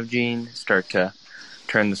huge fan of Gene start to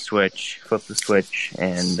flip the switch,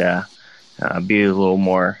 and be a little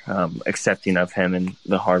more accepting of him and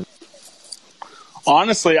the hard.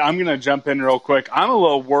 Honestly, I'm going to jump in real quick. I'm a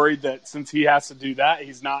little worried that since he has to do that,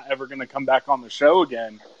 he's not ever going to come back on the show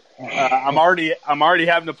again. I'm already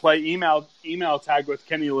having to play email tag with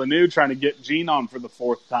Kenny Lanou trying to get Gene on for the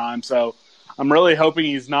fourth time. So I'm really hoping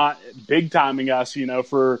he's not big timing us,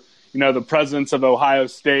 for the presidents of Ohio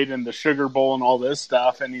State and the Sugar Bowl and all this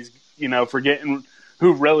stuff, and he's forgetting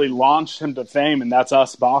who really launched him to fame, and that's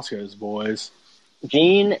us Bosco's boys.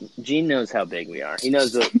 Gene knows how big we are. He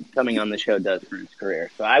knows what coming on the show does for his career.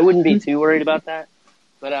 So I wouldn't be too worried about that.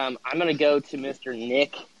 But I'm going to go to Mr.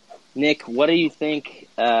 Nick. Nick, what do you think?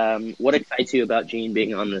 What excites you about Gene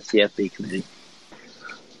being on the CFB committee?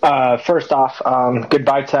 First off,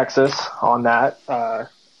 goodbye Texas on that.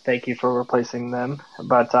 Thank you for replacing them.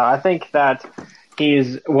 But I think that he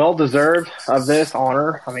is well deserved of this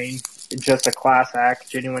honor. Just a class act,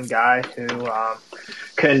 genuine guy who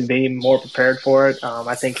couldn't be more prepared for it.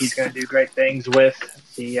 I think he's going to do great things with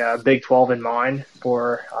the Big 12 in mind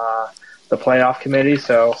for the playoff committee.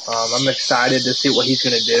 So I'm excited to see what he's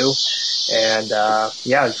going to do. And,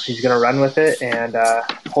 he's going to run with it and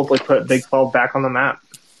hopefully put Big 12 back on the map.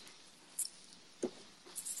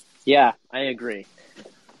 Yeah, I agree.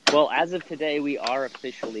 Well, as of today, we are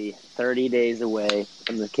officially 30 days away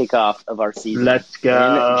from the kickoff of our season. Let's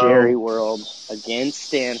go. In Jerry World against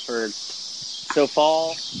Stanford. So fall,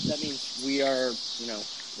 that means we are,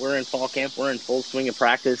 we're in fall camp. We're in full swing of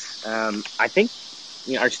practice. I think,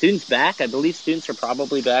 our students back. I believe students are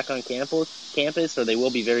probably back on campus, or they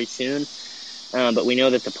will be very soon. But we know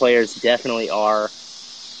that the players definitely are.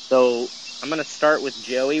 So I'm going to start with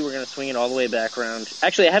Joey. We're going to swing it all the way back around.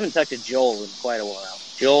 Actually, I haven't talked to Joel in quite a while.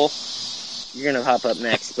 Joel, you're going to hop up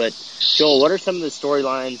next. But, Joel, what are some of the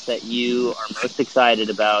storylines that you are most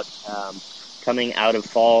excited about coming out of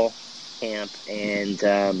fall camp?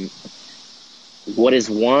 And what is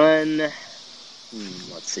one –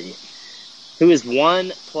 let's see. Who is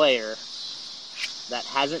one player that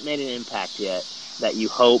hasn't made an impact yet that you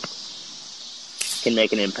hope can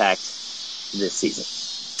make an impact this season?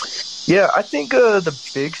 Yeah, I think the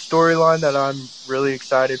big storyline that I'm really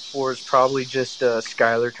excited for is probably just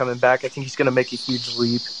Skyler coming back. I think he's going to make a huge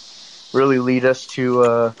leap, really lead us to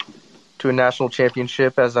a national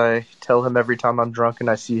championship, as I tell him every time I'm drunk and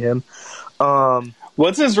I see him.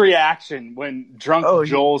 What's his reaction when drunk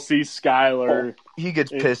Joel sees Skylar? He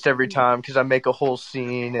gets pissed every time because I make a whole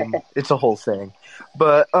scene and it's a whole thing.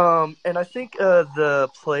 But and I think the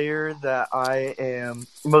player that I am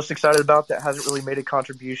most excited about that hasn't really made a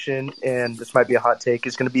contribution, and this might be a hot take,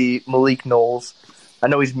 is going to be Malik Knowles. I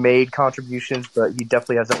know he's made contributions, but he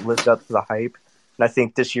definitely hasn't lived up to the hype. And I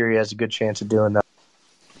think this year he has a good chance of doing that.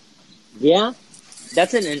 Yeah,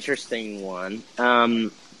 that's an interesting one.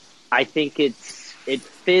 I think it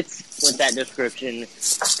fits with that description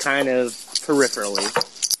kind of peripherally.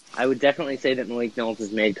 I would definitely say that Malik Knowles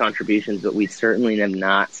has made contributions, but we certainly have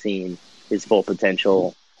not seen his full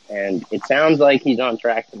potential. And it sounds like he's on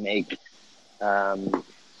track to make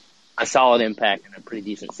a solid impact and a pretty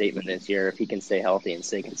decent statement this year if he can stay healthy and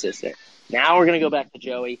stay consistent. Now we're going to go back to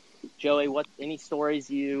Joey. Joey, any stories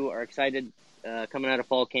you are excited coming out of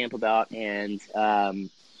fall camp about? And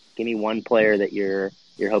give me one player that you're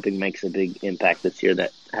hoping makes a big impact this year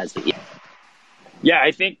that has the. Yeah,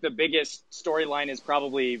 I think the biggest storyline is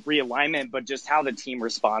probably realignment, but just how the team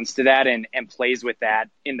responds to that and plays with that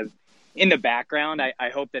in the background. I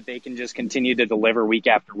hope that they can just continue to deliver week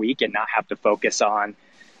after week and not have to focus on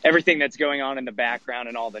everything that's going on in the background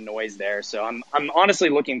and all the noise there. So I'm honestly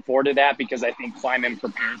looking forward to that because I think Kleiman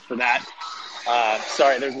prepares for that.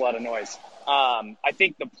 Sorry, there's a lot of noise. I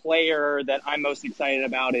think the player that I'm most excited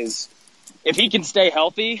about is if he can stay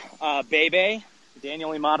healthy, Bebe,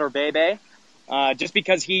 Daniel Imador Bebe. Just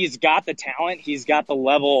because he's got the talent, he's got the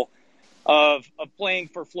level of playing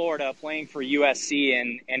for Florida, playing for USC,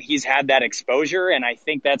 and he's had that exposure, and I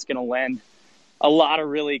think that's going to lend a lot of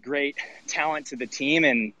really great talent to the team,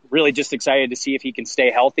 and really just excited to see if he can stay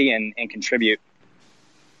healthy and contribute.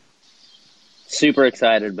 Super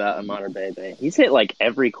excited about Imador Bebe. He's hit like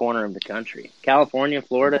every corner of the country. California,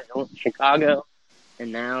 Florida, Chicago,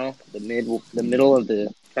 and now the middle of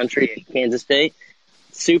the country in Kansas State.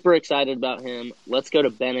 Super excited about him. Let's go to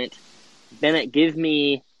Bennett. Bennett, give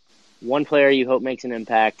me one player you hope makes an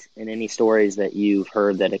impact and any stories that you've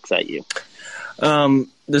heard that excite you.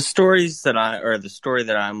 The story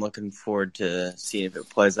that I'm looking forward to seeing if it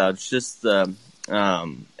plays out, it's just the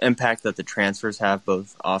impact that the transfers have,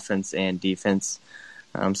 both offense and defense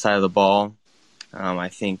side of the ball. I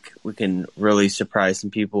think we can really surprise some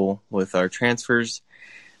people with our transfers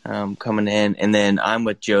coming in. And then I'm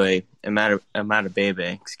with Joey Imador Bebe,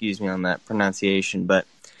 excuse me on that pronunciation, but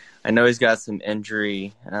I know he's got some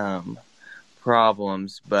injury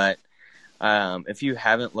problems, but if you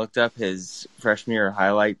haven't looked up his freshman year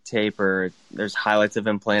highlight tape, or there's highlights of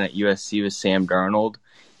him playing at USC with Sam Darnold,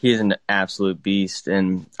 he is an absolute beast,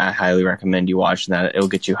 and I highly recommend you watching that. It'll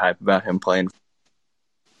get you hype about him playing.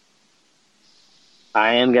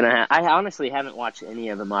 I honestly haven't watched any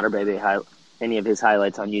of Imador Bebe any of his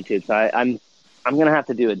highlights on YouTube, so I'm going to have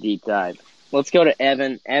to do a deep dive. Let's go to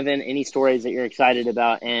Evan. Evan, any stories that you're excited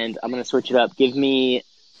about? And I'm going to switch it up. Give me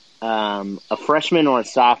a freshman or a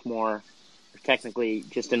sophomore, or technically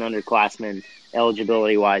just an underclassman,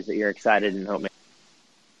 eligibility-wise, that you're excited and hoping.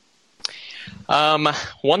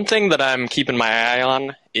 One thing that I'm keeping my eye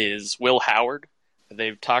on is Will Howard.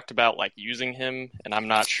 They've talked about using him, and I'm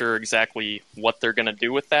not sure exactly what they're going to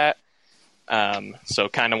do with that. So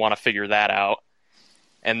kind of want to figure that out.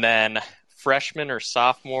 And then freshman or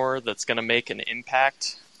sophomore that's going to make an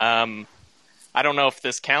impact. I don't know if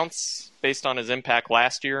this counts based on his impact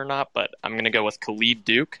last year or not, but I'm going to go with Khalid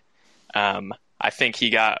Duke. I think he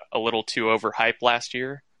got a little too overhyped last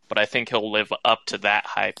year, but I think he'll live up to that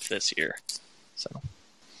hype this year. So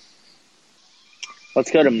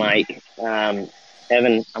let's go to Mike.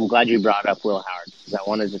 Evan, I'm glad you brought up Will Howard because I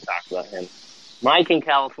wanted to talk about him. Mike in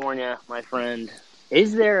California, my friend,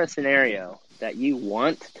 is there a scenario that you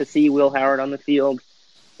want to see Will Howard on the field,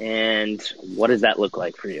 and what does that look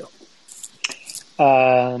like for you?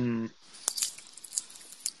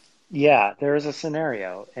 Yeah, there is a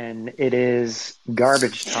scenario, and it is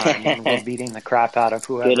garbage time when we're beating the crap out of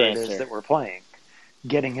whoever it is that we're playing,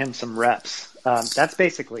 getting him some reps. That's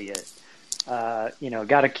basically it. Got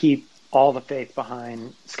to keep all the faith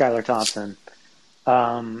behind Skylar Thompson.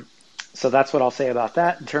 So that's what I'll say about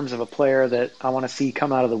that. In terms of a player that I want to see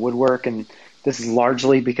come out of the woodwork, and this is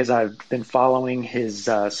largely because I've been following his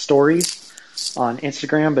stories on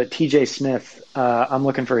Instagram, but TJ Smith, I'm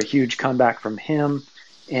looking for a huge comeback from him,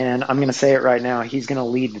 and I'm going to say it right now, he's going to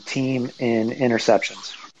lead the team in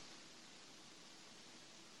interceptions.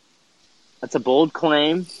 That's a bold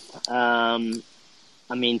claim.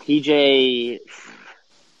 TJ...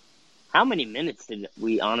 How many minutes did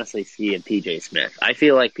we honestly see of TJ Smith? I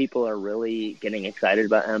feel like people are really getting excited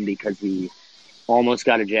about him because he almost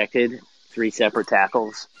got ejected 3 separate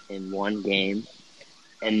tackles in one game.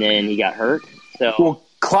 and then he got hurt. So Well,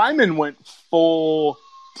 Kleiman went full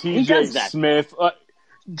He TJ does that. Smith.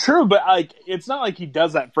 True, but it's not like he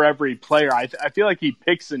does that for every player. I feel like he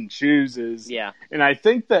picks and chooses. Yeah. And I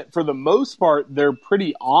think that for the most part, they're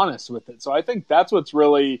pretty honest with it. So I think that's what's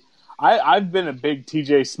really. I've been a big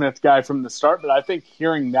TJ Smith guy from the start, but I think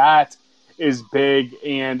hearing that is big.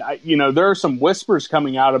 And there are some whispers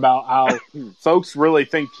coming out about how folks really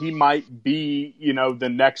think he might be, the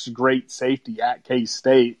next great safety at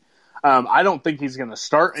K-State. I don't think he's going to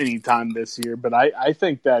start anytime this year, but I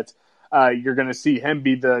think that you're going to see him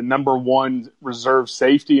be the number one reserve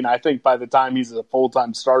safety. And I think by the time he's a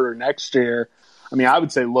full-time starter next year, I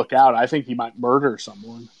would say look out. I think he might murder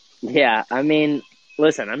someone. Yeah,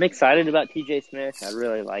 listen, I'm excited about TJ Smith. I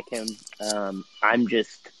really like him. I'm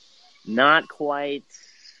just not quite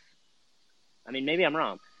 – maybe I'm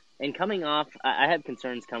wrong. And coming off – I have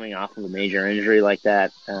concerns coming off of a major injury like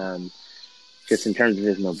that, just in terms of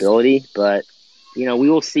his mobility. But, we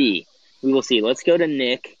will see. We will see. Let's go to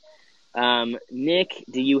Nick. Nick,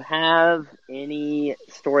 do you have any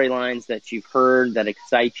storylines that you've heard that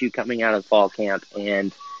excite you coming out of fall camp?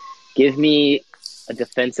 And give me a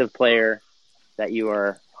defensive player that you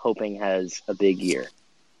are hoping has a big year.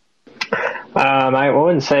 I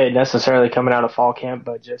wouldn't say necessarily coming out of fall camp,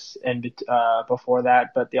 but just before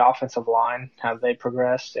that. But the offensive line, how they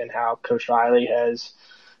progressed, and how Coach Riley has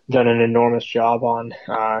done an enormous job on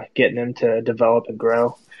getting them to develop and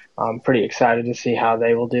grow. I'm pretty excited to see how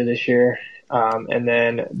they will do this year. And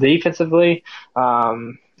then defensively,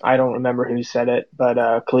 I don't remember who said it,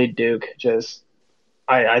 but Khalid Duke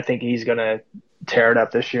I think he's going to tear it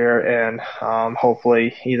up this year, and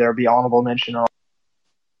hopefully either be honorable mention or.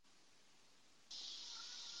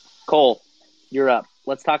 Cole, you're up.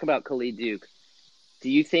 Let's talk about Khalid Duke. Do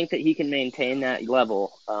you think that he can maintain that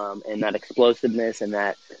level and that explosiveness and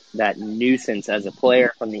that nuisance as a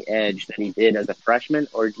player from the edge that he did as a freshman,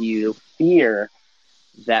 or do you fear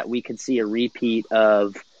that we could see a repeat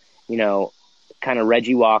of, kind of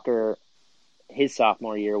Reggie Walker his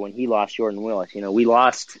sophomore year when he lost Jordan Willis? We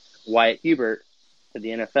lost Wyatt Hubert to the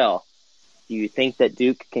NFL. Do you think that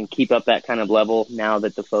Duke can keep up that kind of level now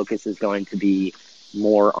that the focus is going to be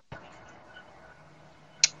more on?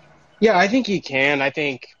 Yeah, I think he can. I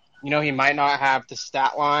think, he might not have the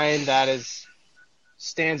stat line that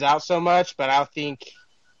stands out so much, but I think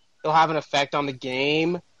it'll have an effect on the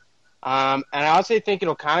game. And I also think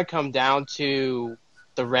it'll kind of come down to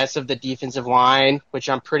the rest of the defensive line, which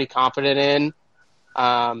I'm pretty confident in.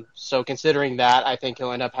 So considering that, I think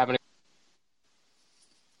he'll end up having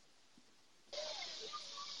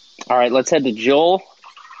All right, let's head to Joel.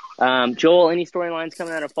 Joel, any storylines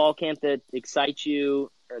coming out of fall camp that excite you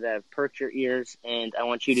or that have perked your ears? And I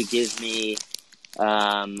want you to give me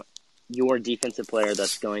your defensive player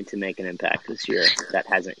that's going to make an impact this year that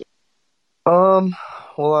hasn't yet.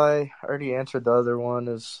 Well, I already answered the other one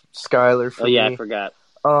is Skyler for me. Oh, yeah, I forgot.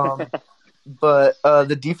 But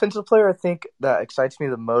the defensive player I think that excites me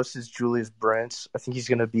the most is Julius Brents. I think he's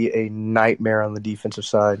going to be a nightmare on the defensive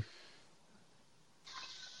side.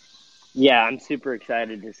 Yeah, I'm super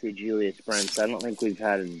excited to see Julius Brents. I don't think we've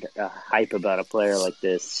had a hype about a player like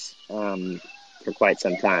this for quite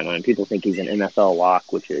some time. People think he's an NFL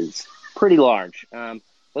lock, which is pretty large.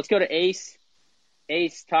 Let's go to Ace.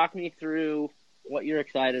 Ace, talk me through what you're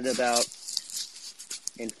excited about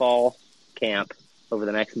in fall camp over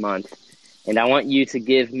the next month. And I want you to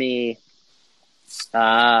give me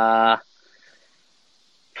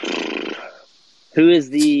who's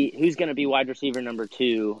going to be wide receiver number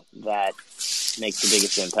 2 that makes the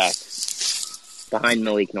biggest impact behind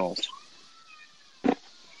Malik Knowles?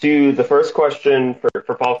 To the first question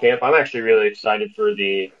for fall camp, I'm actually really excited for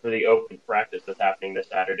the open practice that's happening this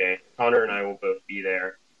Saturday. Connor and I will both be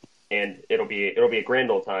there, and it'll be a grand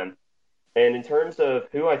old time. And in terms of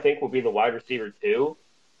who I think will be the wide receiver 2,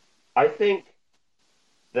 I think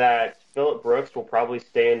that Phillip Brooks will probably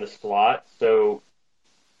stay in the slot. So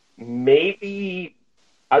maybe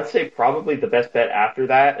I'd say probably the best bet after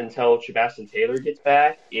that until Sebastian Taylor gets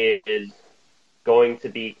back is going to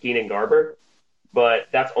be Keenan Garber. But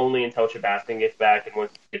that's only until Sebastian gets back. And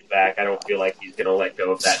once he gets back, I don't feel like he's going to let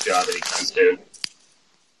go of that job anytime soon.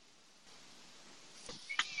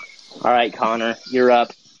 All right, Connor, you're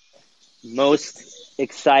up. Most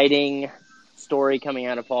exciting story coming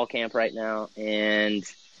out of fall camp right now, and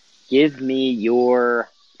give me your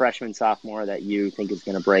freshman, sophomore that you think is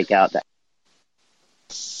going to break out.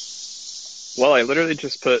 Well, I literally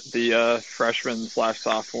just put the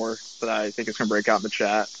freshman/sophomore that I think is going to break out in the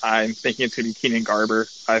chat. I'm thinking it's going to be Keenan Garber.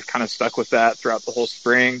 I've kind of stuck with that throughout the whole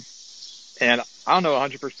spring, and I don't know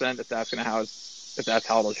 100% if that's going to if that's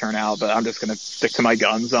how it'll turn out, but I'm just going to stick to my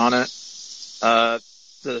guns on it.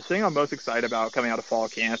 The thing I'm most excited about coming out of fall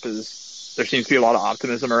camp is there seems to be a lot of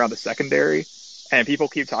optimism around the secondary, and people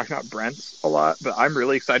keep talking about Brents a lot, but I'm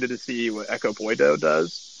really excited to see what Echo Boydo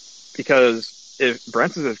does, because if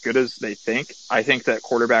Brents is as good as they think, I think that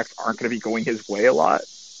quarterbacks aren't going to be going his way a lot,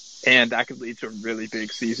 and that could lead to a really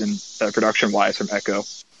big season production-wise from Echo.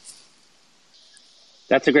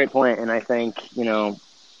 That's a great point, and I think,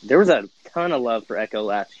 there was a ton of love for Echo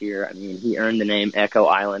last year. I mean, he earned the name Echo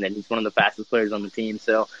Island, and he's one of the fastest players on the team,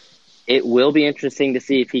 so it will be interesting to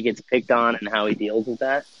see if he gets picked on and how he deals with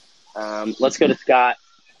that. Let's go to Scott,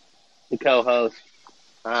 the co-host.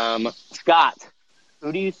 Scott,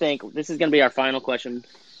 who do you think – this is going to be our final question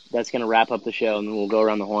that's going to wrap up the show, and then we'll go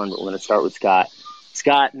around the horn, but we're going to start with Scott.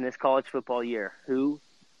 Scott, in this college football year, who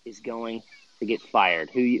is going to get fired?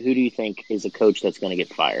 Who do you think is a coach that's going to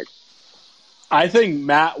get fired? I think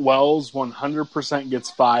Matt Wells 100% gets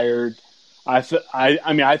fired. I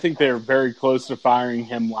think they're very close to firing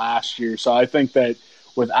him last year. So I think that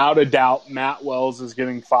without a doubt, Matt Wells is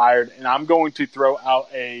getting fired. And I'm going to throw out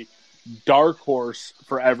a dark horse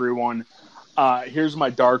for everyone. Here's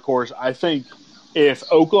my dark horse. I think if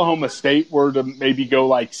Oklahoma State were to maybe go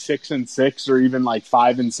like 6-6 or even like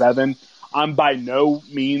 5-7, I'm by no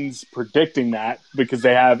means predicting that because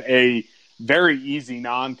they have a very easy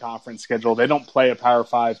non-conference schedule. They don't play a Power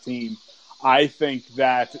 5 team. I think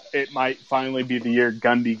that it might finally be the year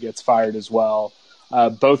Gundy gets fired as well.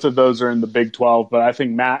 Both of those are in the Big 12, but I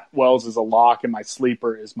think Matt Wells is a lock, and my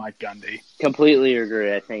sleeper is Mike Gundy. Completely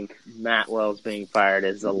agree. I think Matt Wells being fired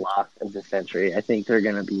is a lock of the century. I think they're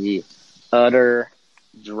going to be utter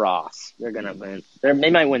dross. They're going to win. They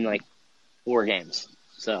might win like 4 games.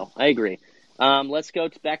 So I agree. Let's go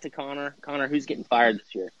back to Connor. Connor, who's getting fired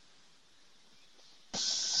this year?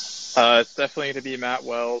 It's definitely going to be Matt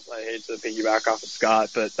Wells. I hate to piggyback off of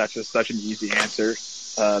Scott, but that's just such an easy answer.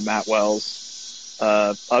 Matt Wells.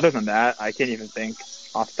 Other than that, I can't even think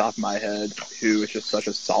off the top of my head who is just such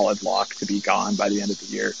a solid lock to be gone by the end of the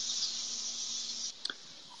year.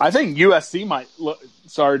 I think USC might look.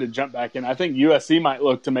 Sorry to jump back in. I think USC might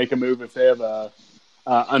look to make a move if they have a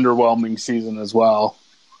underwhelming season as well.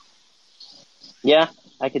 Yeah,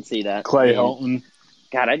 I could see that. Clay Helton.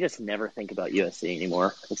 God, I just never think about USC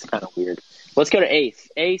anymore. It's kind of weird. Let's go to Ace.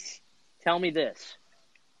 Ace, tell me this.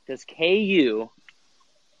 Does KU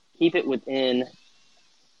keep it within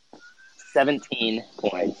 17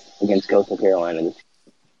 points against Coastal Carolina?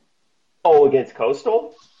 Oh, against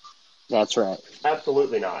Coastal? That's right.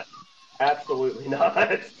 Absolutely not. Absolutely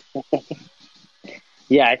not.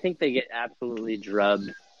 Yeah, I think they get absolutely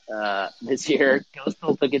drubbed this year.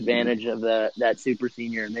 Coastal took advantage of that super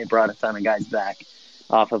senior, and they brought a ton of guys back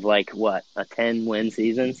off of, a 10-win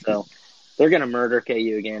season. So they're going to murder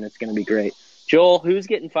KU again. It's going to be great. Joel, who's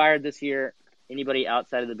getting fired this year? Anybody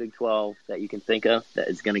outside of the Big 12 that you can think of that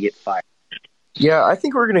is going to get fired? Yeah, I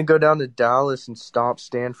think we're going to go down to Dallas and stomp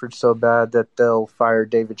Stanford so bad that they'll fire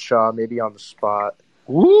David Shaw, maybe on the spot.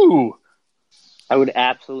 Woo! I would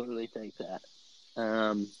absolutely take that.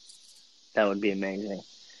 That would be amazing.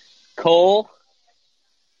 Cole,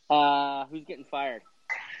 who's getting fired?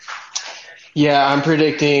 Yeah, I'm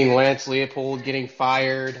predicting Lance Leopold getting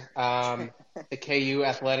fired. The KU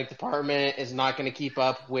athletic department is not going to keep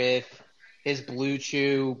up with his Blue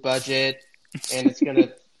Chew budget, and it's going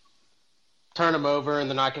to turn him over, and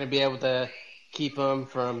they're not going to be able to keep him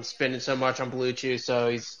from spending so much on Blue Chew. So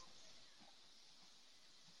he's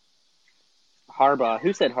Harbaugh.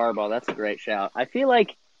 Who said Harbaugh? That's a great shout. I feel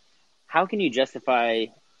like, how can you justify?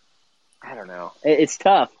 I don't know. It's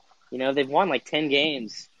tough. They've won 10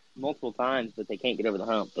 games multiple times, but they can't get over the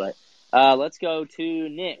hump. But let's go to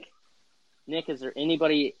Nick. Nick, is there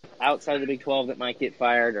anybody outside of the Big 12 that might get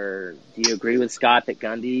fired, or do you agree with Scott that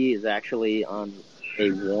Gundy is actually on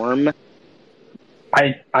a warm?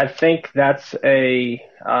 I think that's a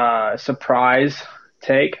surprise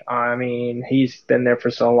take. I mean, he's been there for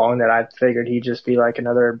so long that I figured he'd just be like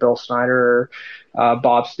another Bill Snyder or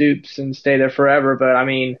Bob Stoops and stay there forever. But, I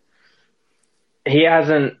mean, he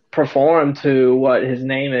hasn't performed to what his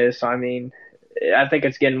name is. So, I mean, I think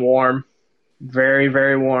it's getting warm, very,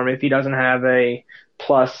 very warm. If he doesn't have a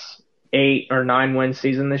 +8 or 9 win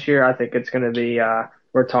season this year, I think it's going to be,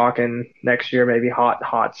 we're talking next year, maybe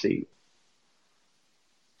hot seat.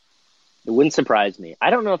 It wouldn't surprise me.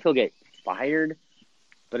 I don't know if he'll get fired,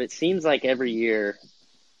 but it seems like every year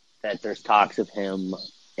that there's talks of him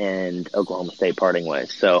and Oklahoma State parting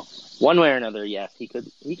ways. So one way or another, yes, he could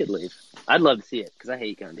leave. I'd love to see it because I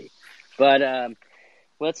hate Gundy. But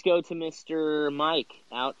let's go to Mr. Mike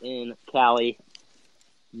out in Cali.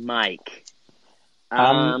 Mike,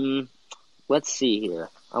 let's see here.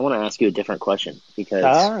 I want to ask you a different question because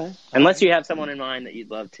All right. unless you have someone in mind that you'd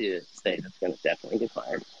love to say that's going to definitely get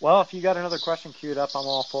fired. Well, if you got another question queued up, I'm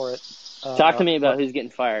all for it. Talk to me about who's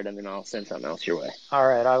getting fired, and then I'll send something else your way. All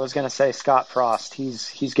right. I was going to say Scott Frost.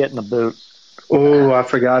 He's getting the boot. Oh, I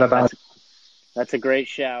forgot about That's a great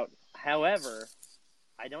shout. However,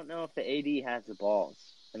 I don't know if the AD has the balls.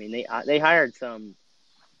 I mean, they hired some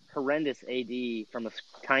horrendous AD from a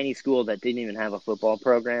tiny school that didn't even have a football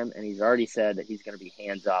program, and he's already said that he's going to be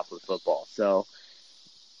hands off with football. So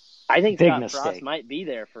I think Scott Frost might be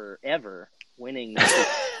there forever, winning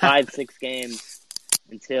 5-6 games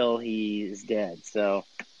until he is dead. So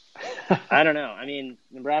I don't know. I mean,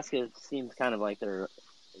 Nebraska seems kind of like they're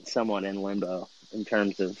somewhat in limbo in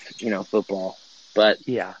terms of, football. But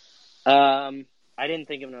yeah, I didn't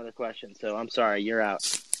think of another question, so I'm sorry. You're out.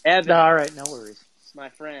 Evan. All right, no worries. My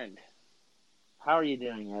friend, how are you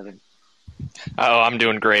doing, Evan? Oh, I'm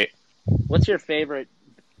doing great. What's your favorite?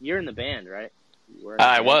 You're in the band, right?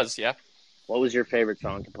 I was, yeah. What was your favorite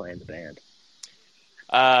song to play in the band?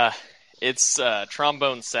 It's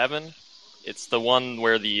Trombone 7. It's the one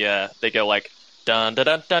where they go like dun dun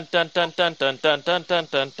dun dun dun dun dun dun dun dun dun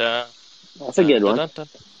dun dun. That's a good one.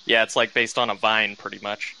 Yeah, it's like based on a vine, pretty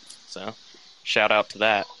much. So, shout out to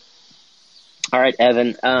that. All right,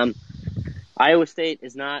 Evan. Iowa State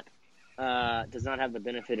does not have the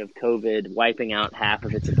benefit of COVID wiping out half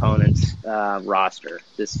of its opponents' roster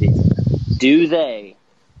this season. Do they,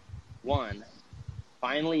 1,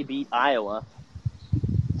 finally beat Iowa,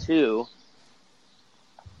 2,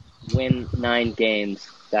 win 9 games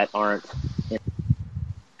that aren't in?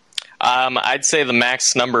 I'd say the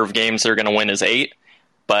max number of games they're going to win is 8,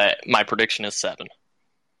 but my prediction is 7.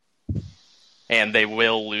 And they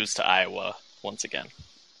will lose to Iowa once again.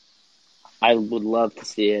 I would love to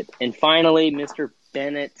see it. And finally, Mr.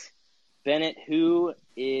 Bennett. Bennett, who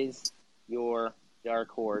is your dark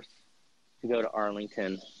horse to go to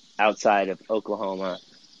Arlington outside of Oklahoma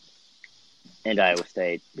and Iowa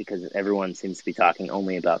State? Because everyone seems to be talking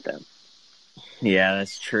only about them. Yeah,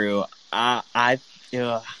 that's true. I don't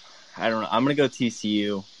know. I'm going to go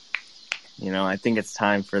TCU. I think it's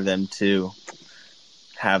time for them to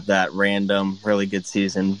have that random, really good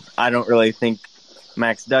season. I don't really think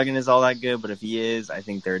Max Duggan is all that good, but if he is, I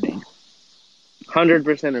think they're dangerous.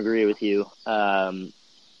 100% agree with you.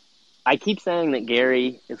 I keep saying that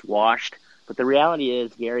Gary is washed, but the reality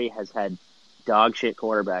is Gary has had dog shit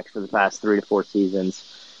quarterbacks for the past 3 to 4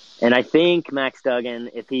 seasons. And I think Max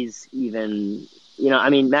Duggan, if he's even,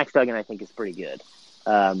 Max Duggan I think is pretty good.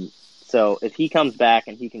 So if he comes back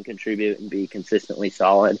and he can contribute and be consistently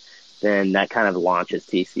solid, then that kind of launches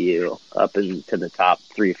TCU up into the top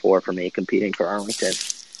 3-4 for me, competing for Arlington.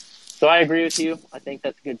 So I agree with you. I think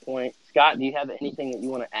that's a good point. Scott, do you have anything that you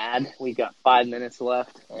want to add? We've got 5 minutes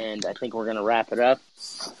left, and I think we're going to wrap it up.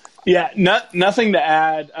 Yeah, nothing to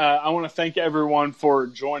add. I want to thank everyone for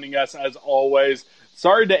joining us as always.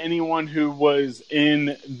 Sorry to anyone who was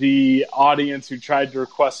in the audience who tried to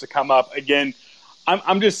request to come up. Again,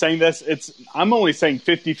 I'm just saying this. I'm only saying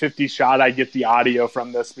 50-50 shot I get the audio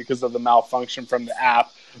from this because of the malfunction from the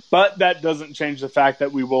app. But that doesn't change the fact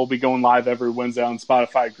that we will be going live every Wednesday on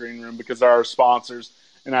Spotify Green Room because they're our sponsors,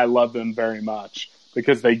 and I love them very much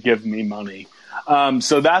because they give me money.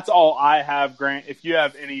 So that's all I have, Grant. If you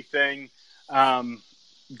have anything,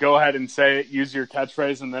 go ahead and say it. Use your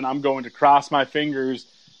catchphrase, and then I'm going to cross my fingers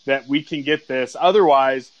that we can get this.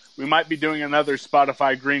 Otherwise, we might be doing another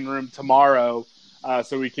Spotify Green Room tomorrow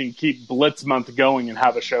so we can keep Blitz Month going and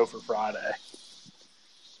have a show for Friday.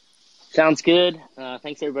 Sounds good.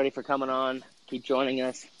 Thanks, everybody, for coming on. Keep joining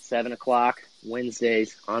us, 7 o'clock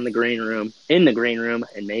Wednesdays on the Green Room, in the Green Room,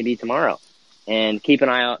 and maybe tomorrow. And keep an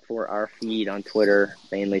eye out for our feed on Twitter,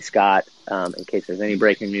 mainly Scott. In case there's any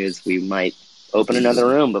breaking news, we might open another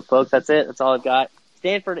room. But, folks, that's it. That's all I've got.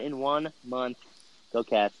 Stanford in 1 month. Go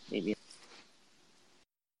Cats. Meet me.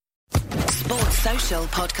 Sports Social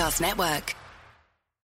Podcast Network.